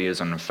going to be as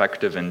an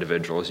effective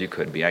individual as you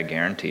could be, I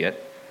guarantee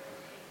it.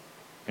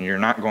 And you're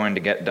not going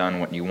to get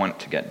done what you want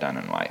to get done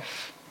in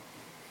life.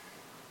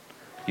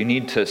 You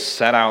need to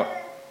set out.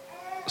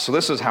 So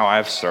this is how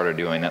I've started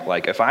doing it.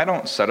 If I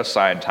don't set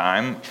aside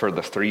time for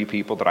the 3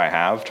 people that I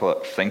have to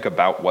think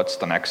about what's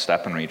the next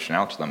step in reaching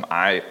out to them,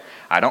 I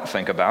don't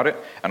think about it,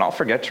 and I'll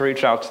forget to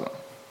reach out to them.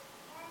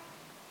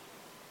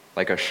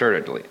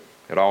 Assuredly.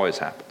 It always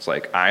happens.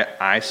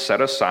 I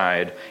set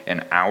aside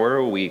an hour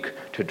a week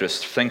to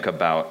just think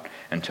about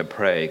and to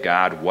pray,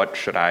 God, what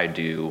should I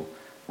do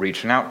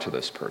reaching out to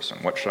this person?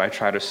 What should I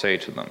try to say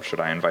to them? Should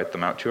I invite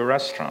them out to a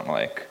restaurant?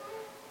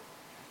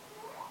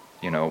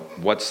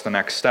 What's the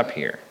next step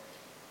here?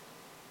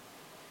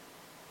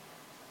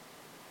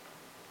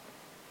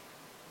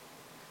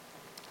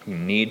 You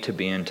need to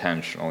be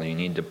intentional. You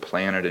need to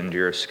plan it into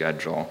your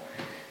schedule.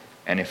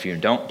 And if you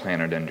don't plan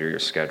it into your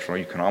schedule,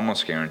 you can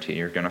almost guarantee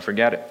you're going to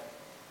forget it.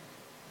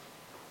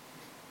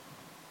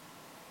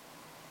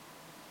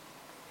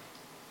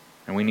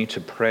 And we need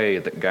to pray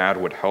that God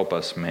would help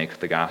us make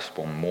the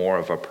gospel more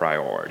of a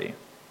priority.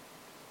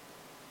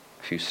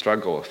 If you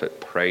struggle with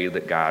it, pray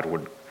that God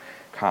would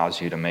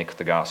cause you to make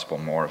the gospel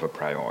more of a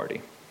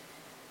priority.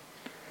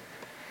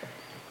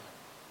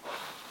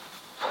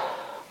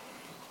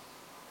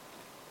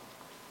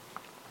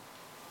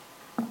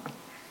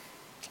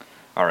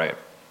 All right.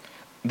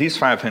 These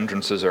 5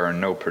 hindrances are in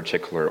no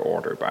particular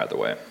order, by the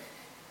way.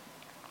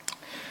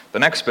 The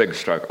next big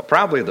struggle,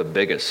 probably the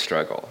biggest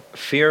struggle,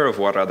 fear of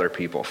what other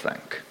people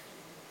think.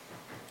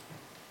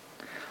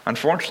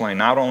 Unfortunately,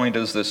 not only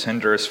does this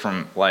hinder us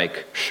from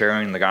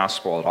sharing the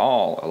gospel at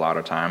all a lot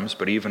of times,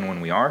 but even when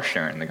we are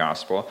sharing the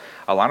gospel,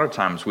 a lot of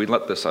times we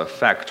let this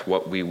affect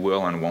what we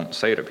will and won't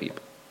say to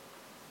people.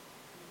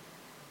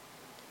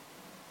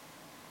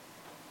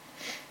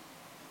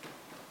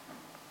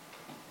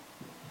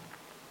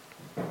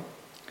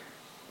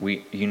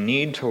 You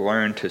need to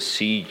learn to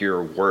see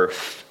your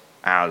worth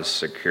as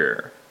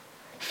secure.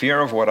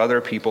 Fear of what other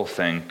people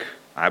think,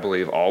 I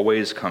believe,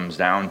 always comes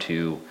down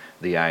to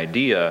the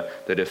idea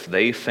that if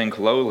they think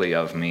lowly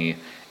of me,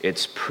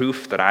 it's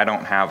proof that I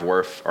don't have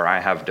worth or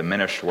I have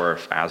diminished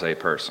worth as a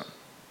person.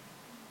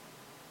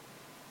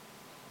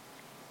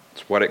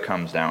 It's what it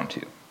comes down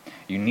to.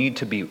 You need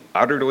to be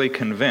utterly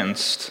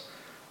convinced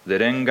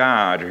that in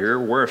God, your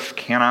worth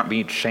cannot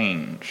be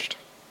changed.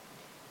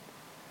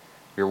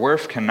 Your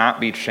worth cannot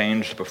be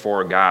changed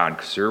before God,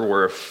 because your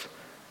worth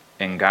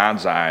in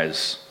God's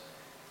eyes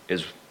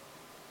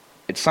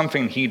it's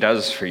something he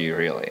does for you,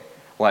 really.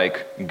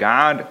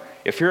 God,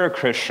 if you're a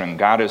Christian,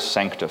 God is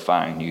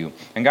sanctifying you,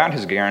 and God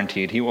has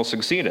guaranteed he will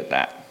succeed at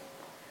that.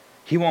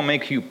 He will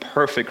make you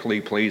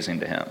perfectly pleasing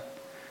to him.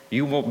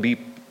 You will be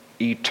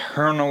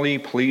eternally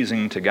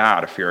pleasing to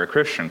God if you're a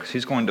Christian, because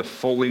he's going to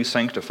fully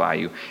sanctify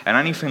you, and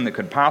anything that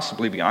could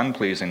possibly be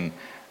unpleasing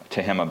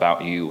to him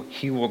about you,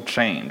 he will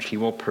change. He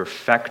will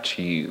perfect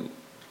you,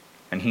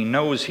 and he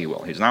knows he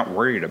will. He's not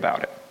worried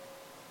about it.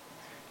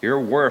 Your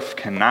worth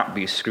cannot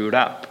be screwed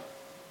up.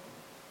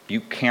 You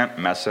can't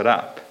mess it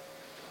up.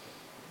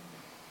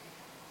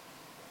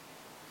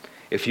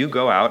 If you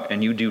go out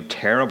and you do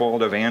terrible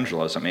at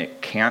evangelism,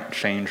 it can't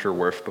change your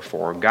worth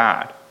before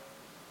God.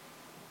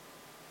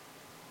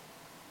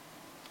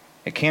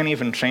 It can't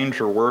even change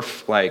your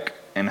worth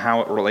in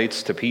how it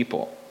relates to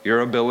people.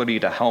 Your ability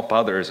to help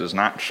others is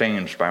not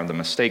changed by the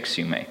mistakes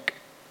you make.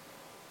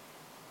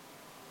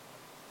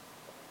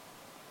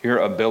 Your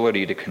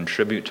ability to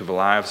contribute to the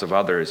lives of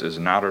others is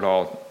not at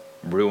all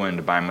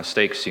ruined by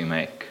mistakes you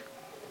make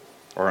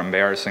or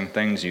embarrassing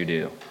things you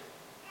do.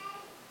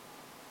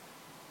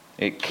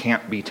 It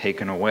can't be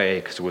taken away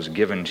because it was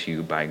given to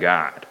you by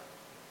God,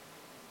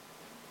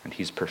 and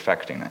he's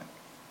perfecting it.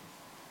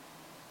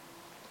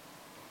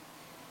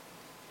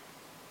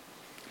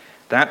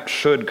 That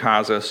should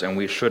cause us, and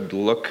we should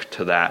look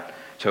to that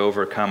to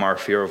overcome our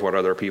fear of what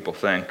other people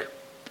think.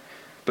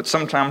 But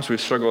sometimes we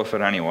struggle with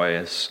it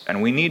anyways,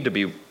 and we need to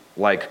be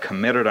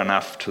committed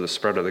enough to the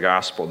spread of the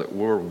gospel that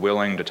we're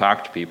willing to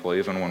talk to people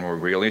even when we're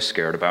really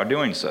scared about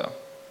doing so.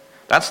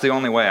 That's the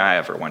only way I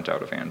ever went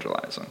out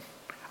evangelizing.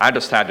 I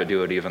just had to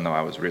do it even though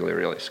I was really,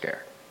 really scared.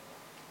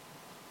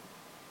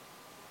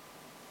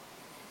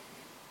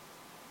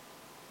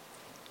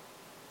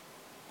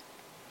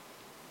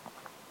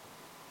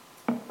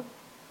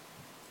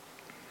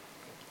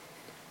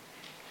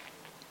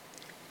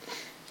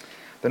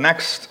 The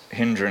next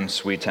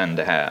hindrance we tend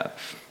to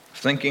have,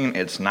 thinking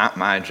it's not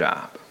my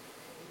job.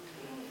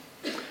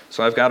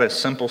 So I've got a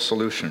simple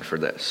solution for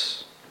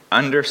this.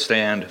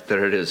 Understand that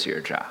it is your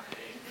job.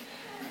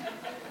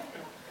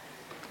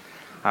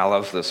 I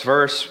love this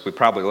verse. We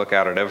probably look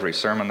at it every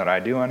sermon that I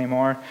do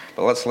anymore,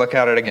 but let's look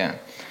at it again.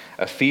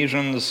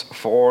 Ephesians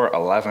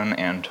 4:11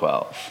 and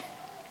 12.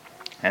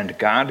 And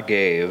God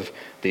gave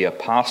the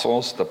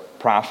apostles, the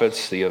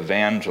prophets, the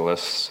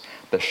evangelists,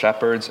 the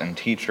shepherds and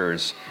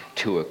teachers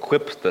to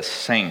equip the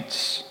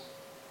saints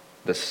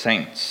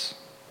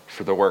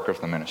for the work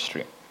of the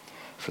ministry,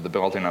 for the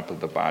building up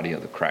of the body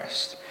of the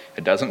Christ.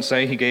 It doesn't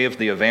say he gave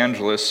the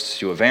evangelists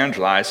to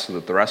evangelize so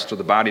that the rest of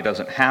the body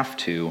doesn't have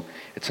to.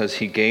 It says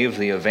he gave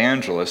the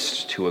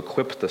evangelists to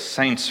equip the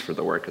saints for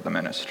the work of the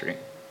ministry.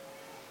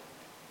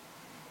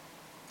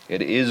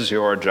 It is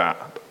your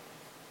job.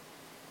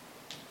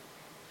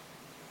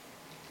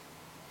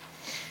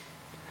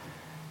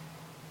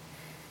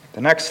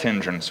 The next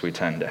hindrance we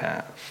tend to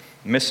have,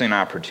 missing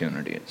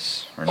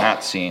opportunities or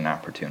not seeing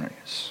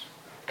opportunities.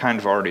 Kind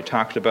of already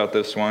talked about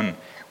this one.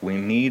 We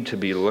need to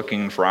be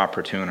looking for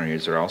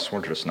opportunities or else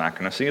we're just not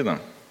going to see them.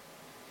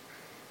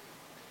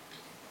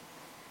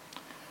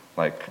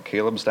 Like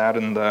Caleb's dad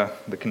in the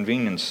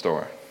convenience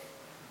store.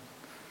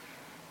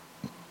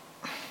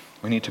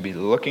 We need to be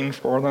looking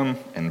for them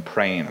and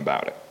praying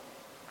about it.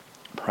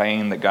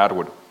 Praying that God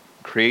would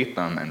create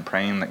them and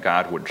praying that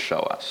God would show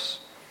us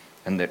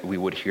and that we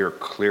would hear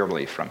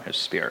clearly from his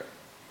Spirit.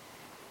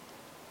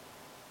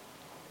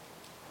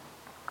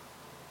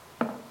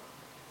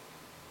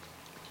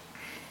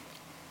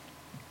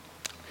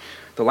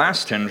 The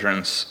last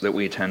hindrance that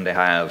we tend to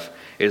have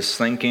is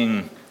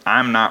thinking,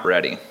 I'm not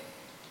ready.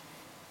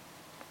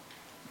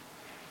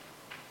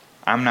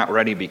 I'm not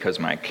ready because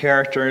my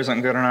character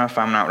isn't good enough.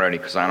 I'm not ready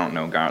because I don't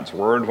know God's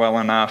word well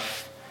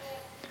enough.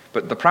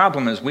 But the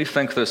problem is we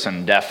think this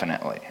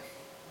indefinitely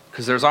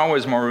because there's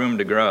always more room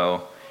to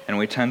grow, and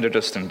we tend to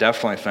just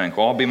indefinitely think,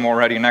 well, I'll be more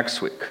ready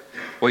next week.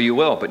 Well, you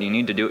will, but you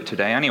need to do it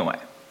today anyway.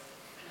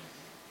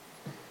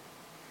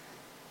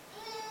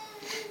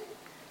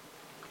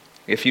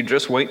 If you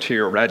just wait till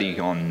you're ready,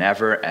 you'll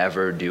never,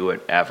 ever do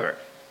it, ever.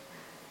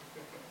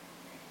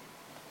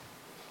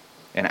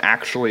 And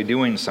actually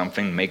doing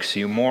something makes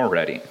you more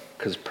ready,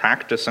 because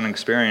practice and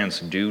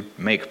experience do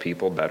make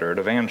people better at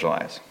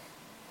evangelizing.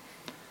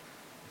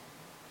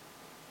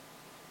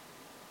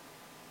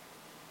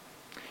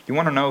 You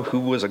want to know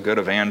who was a good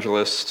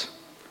evangelist?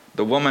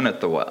 The woman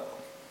at the well.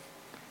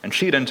 And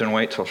she didn't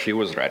wait till she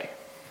was ready.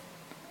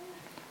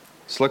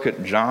 Let's look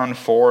at John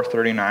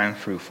 4:39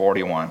 through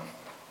 41.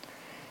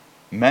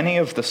 Many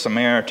of the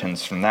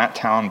Samaritans from that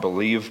town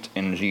believed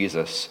in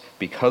Jesus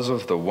because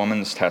of the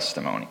woman's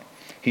testimony.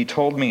 He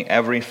told me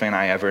everything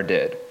I ever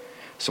did.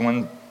 So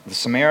when the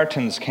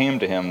Samaritans came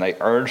to him, they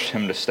urged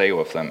him to stay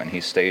with them, and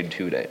he stayed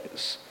 2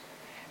 days.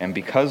 And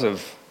because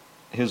of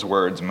his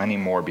words, many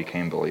more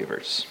became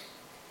believers.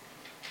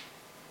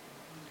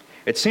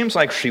 It seems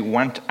like she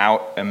went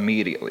out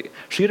immediately.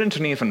 She didn't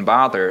even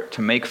bother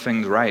to make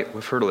things right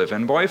with her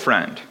live-in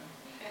boyfriend.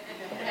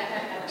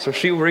 So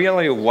she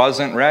really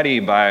wasn't ready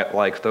by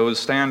those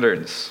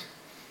standards.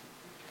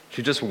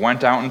 She just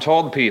went out and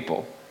told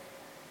people.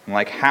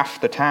 And half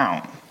the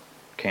town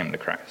came to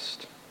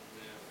Christ.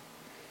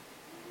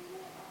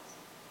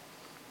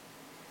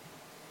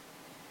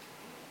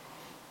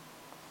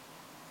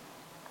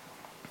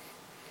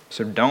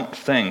 So don't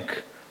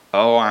think,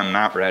 oh, I'm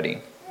not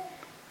ready.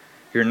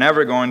 You're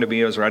never going to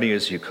be as ready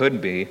as you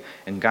could be,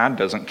 and God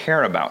doesn't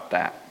care about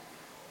that.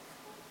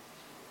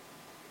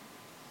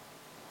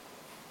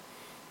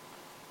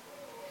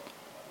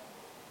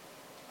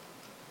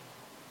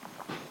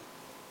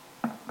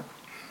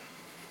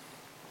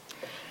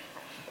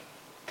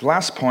 The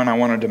last point I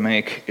wanted to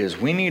make is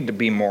we need to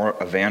be more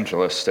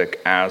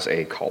evangelistic as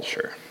a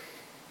culture,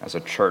 as a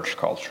church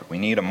culture. We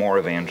need a more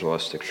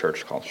evangelistic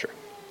church culture.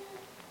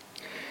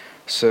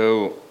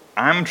 So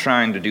I'm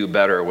trying to do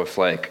better with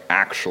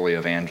actually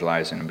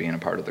evangelizing and being a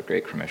part of the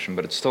Great Commission,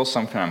 but it's still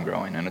something I'm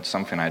growing in. It's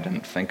something I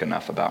didn't think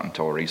enough about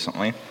until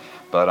recently.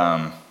 But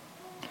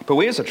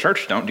we as a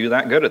church don't do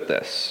that good at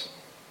this.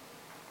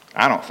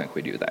 I don't think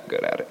we do that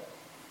good at it.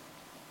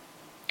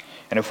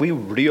 And if we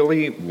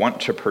really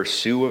want to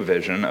pursue a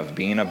vision of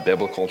being a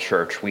biblical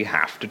church, we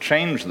have to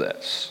change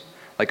this.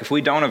 If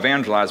we don't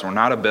evangelize, we're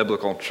not a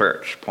biblical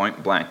church,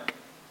 point blank.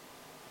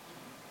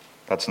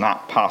 That's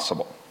not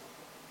possible.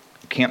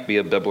 You can't be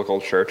a biblical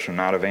church and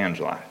not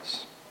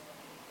evangelize.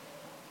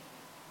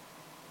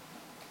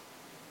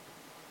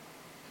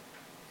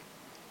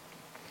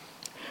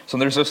 So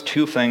there's just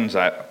two things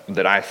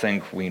that I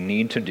think we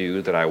need to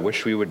do, that I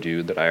wish we would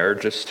do, that I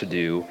urge us to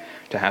do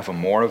to have a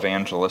more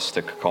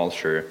evangelistic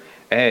culture.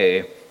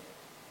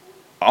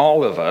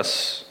 All of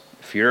us,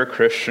 if you're a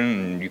Christian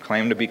and you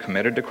claim to be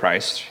committed to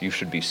Christ, you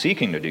should be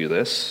seeking to do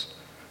this.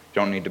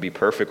 You don't need to be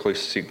perfectly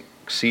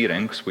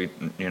succeeding, because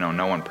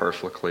no one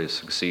perfectly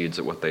succeeds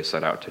at what they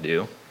set out to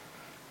do.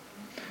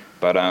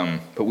 But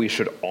we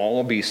should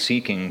all be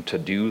seeking to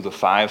do the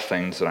 5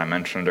 things that I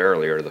mentioned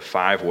earlier, the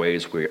 5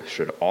 ways we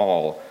should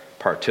all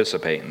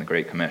participate in the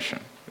Great Commission.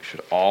 We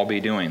should all be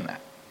doing that.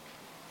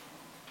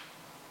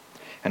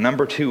 And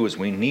number 2 is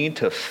we need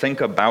to think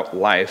about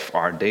life,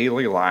 our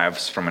daily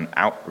lives, from an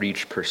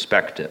outreach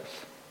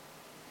perspective.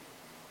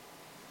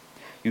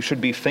 You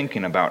should be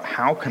thinking about,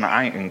 how can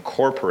I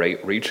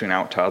incorporate reaching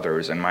out to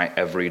others in my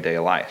everyday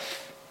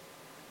life?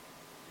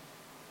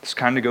 This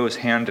kind of goes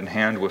hand in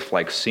hand with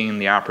seeing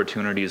the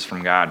opportunities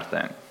from God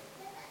thing.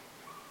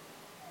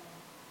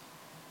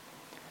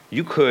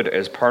 You could,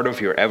 as part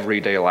of your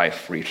everyday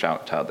life, reach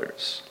out to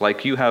others.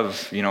 You have,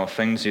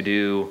 things you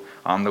do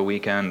on the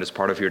weekend as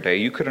part of your day,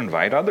 you could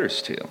invite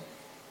others to.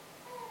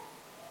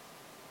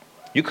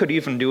 You could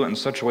even do it in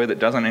such a way that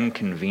doesn't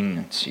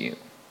inconvenience you,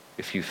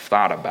 if you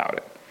thought about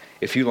it.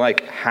 If you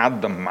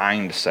had the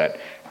mindset,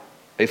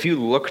 if you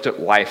looked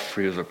at life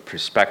through the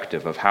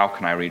perspective of how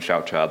can I reach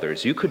out to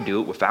others, you could do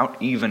it without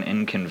even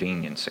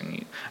inconveniencing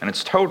you. And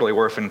it's totally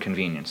worth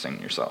inconveniencing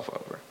yourself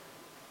over.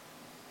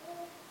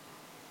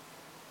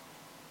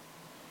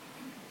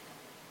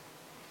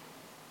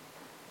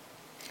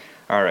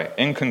 All right,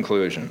 in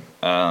conclusion,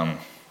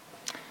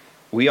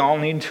 we all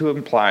need to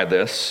apply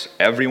this.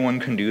 Everyone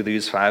can do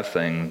these 5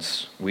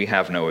 things. We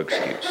have no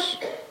excuse.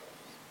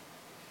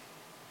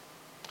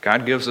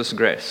 God gives us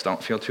grace.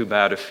 Don't feel too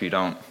bad if you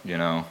don't,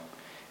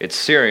 It's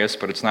serious,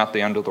 but it's not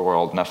the end of the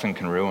world. Nothing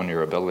can ruin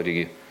your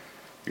ability,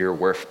 your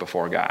worth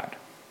before God.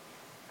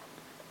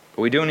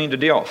 But we do need to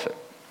deal with it.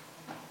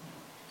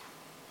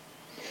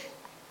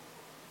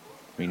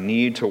 We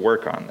need to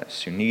work on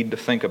this. You need to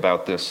think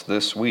about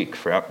this week,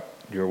 throughout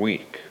your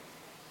week.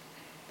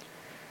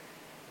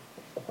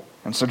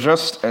 And so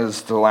just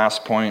as the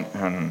last point,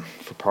 and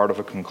for part of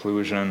a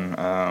conclusion,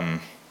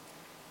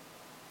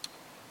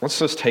 let's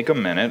just take a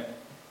minute.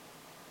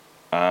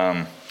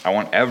 I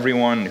want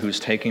everyone who's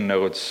taking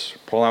notes,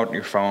 pull out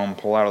your phone,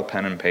 pull out a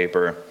pen and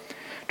paper.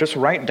 Just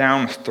write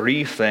down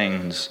 3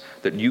 things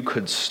that you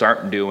could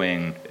start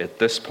doing at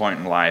this point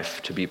in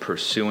life to be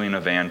pursuing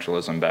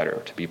evangelism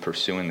better, to be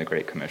pursuing the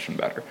Great Commission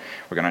better.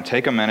 We're going to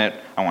take a minute.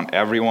 I want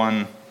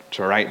everyone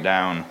to write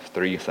down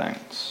 3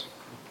 things.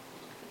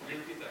 Can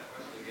you repeat that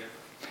question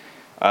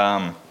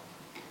again?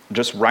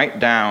 Just write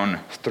down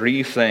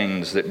 3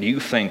 things that you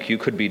think you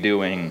could be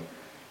doing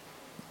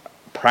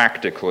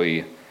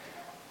practically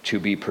to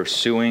be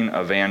pursuing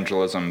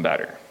evangelism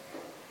better?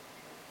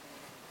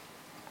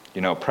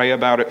 Pray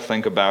about it,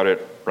 think about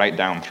it, write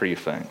down 3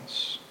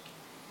 things.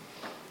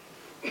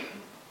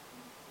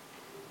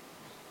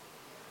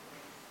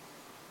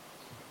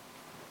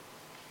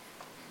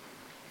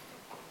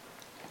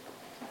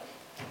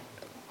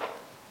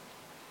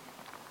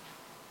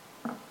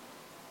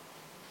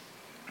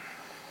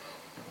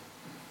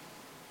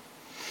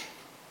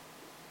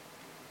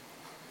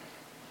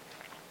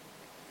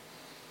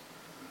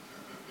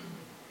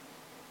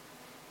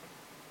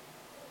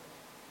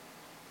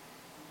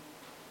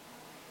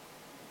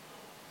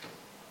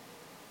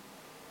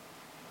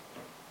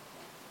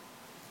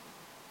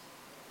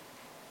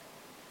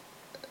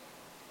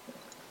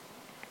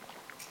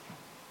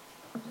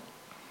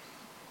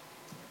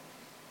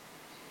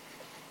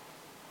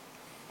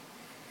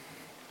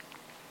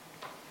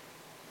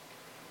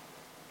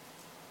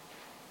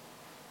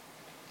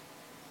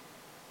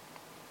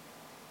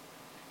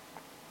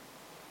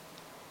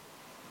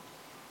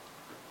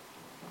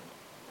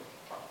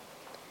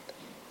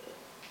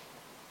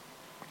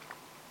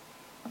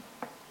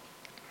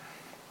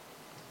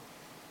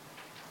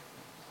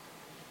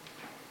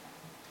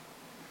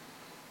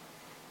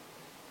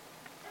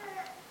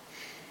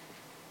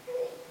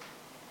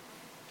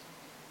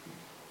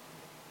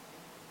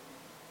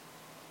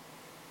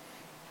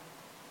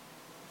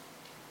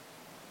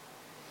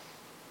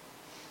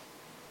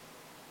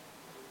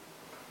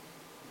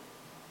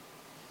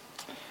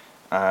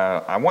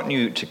 I want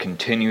you to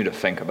continue to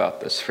think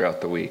about this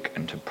throughout the week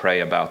and to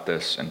pray about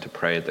this and to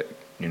pray that,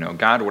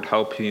 God would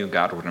help you,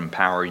 God would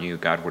empower you,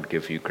 God would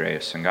give you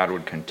grace, and God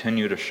would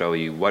continue to show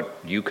you what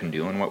you can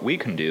do and what we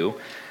can do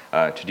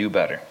to do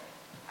better.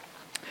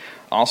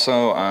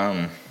 Also,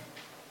 I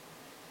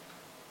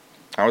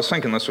was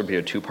thinking this would be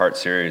a 2-part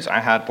series. I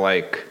had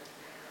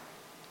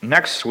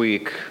next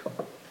week,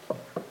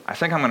 I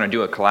think I'm going to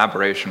do a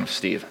collaboration with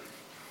Stephen.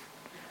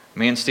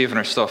 Me and Stephen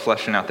are still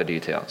fleshing out the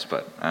details,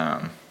 but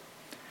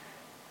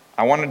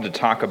I wanted to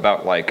talk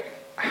about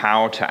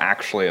how to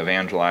actually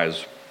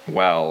evangelize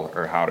well,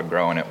 or how to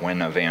grow in it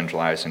when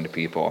evangelizing to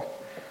people,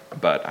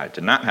 but I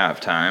did not have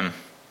time,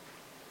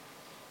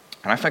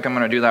 and I think I'm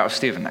going to do that with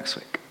Stephen next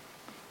week.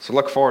 So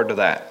look forward to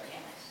that.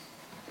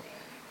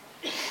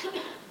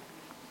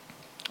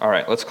 All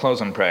right, let's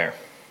close in prayer.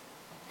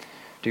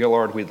 Dear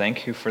Lord, we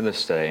thank you for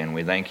this day, and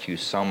we thank you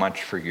so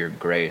much for your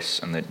grace,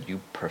 and that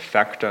you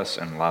perfect us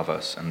and love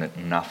us, and that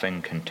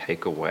nothing can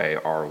take away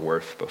our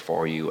worth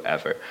before you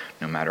ever.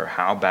 No matter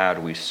how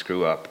bad we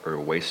screw up or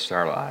waste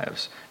our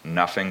lives,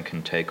 nothing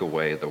can take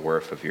away the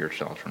worth of your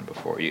children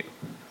before you.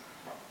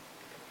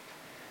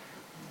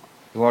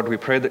 Lord, we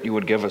pray that you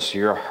would give us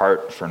your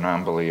heart for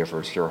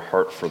non-believers, your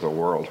heart for the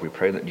world. We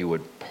pray that you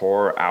would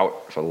pour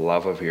out the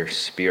love of your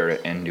Spirit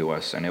into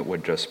us, and it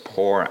would just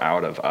pour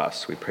out of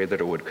us. We pray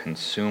that it would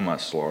consume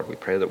us, Lord. We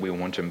pray that we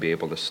wouldn't be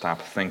able to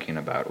stop thinking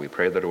about it. We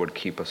pray that it would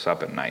keep us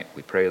up at night.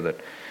 We pray that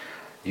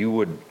you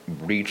would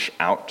reach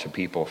out to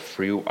people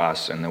through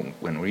us, and that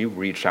when we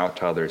reach out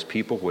to others,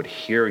 people would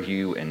hear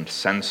you and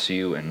sense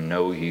you and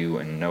know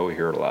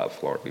your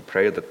love, Lord. We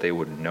pray that they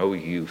would know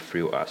you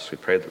through us. We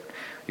pray that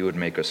you would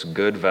make us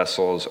good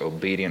vessels,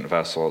 obedient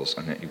vessels,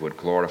 and that you would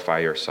glorify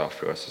yourself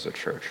through us as a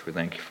church. We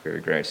thank you for your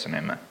grace, and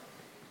amen.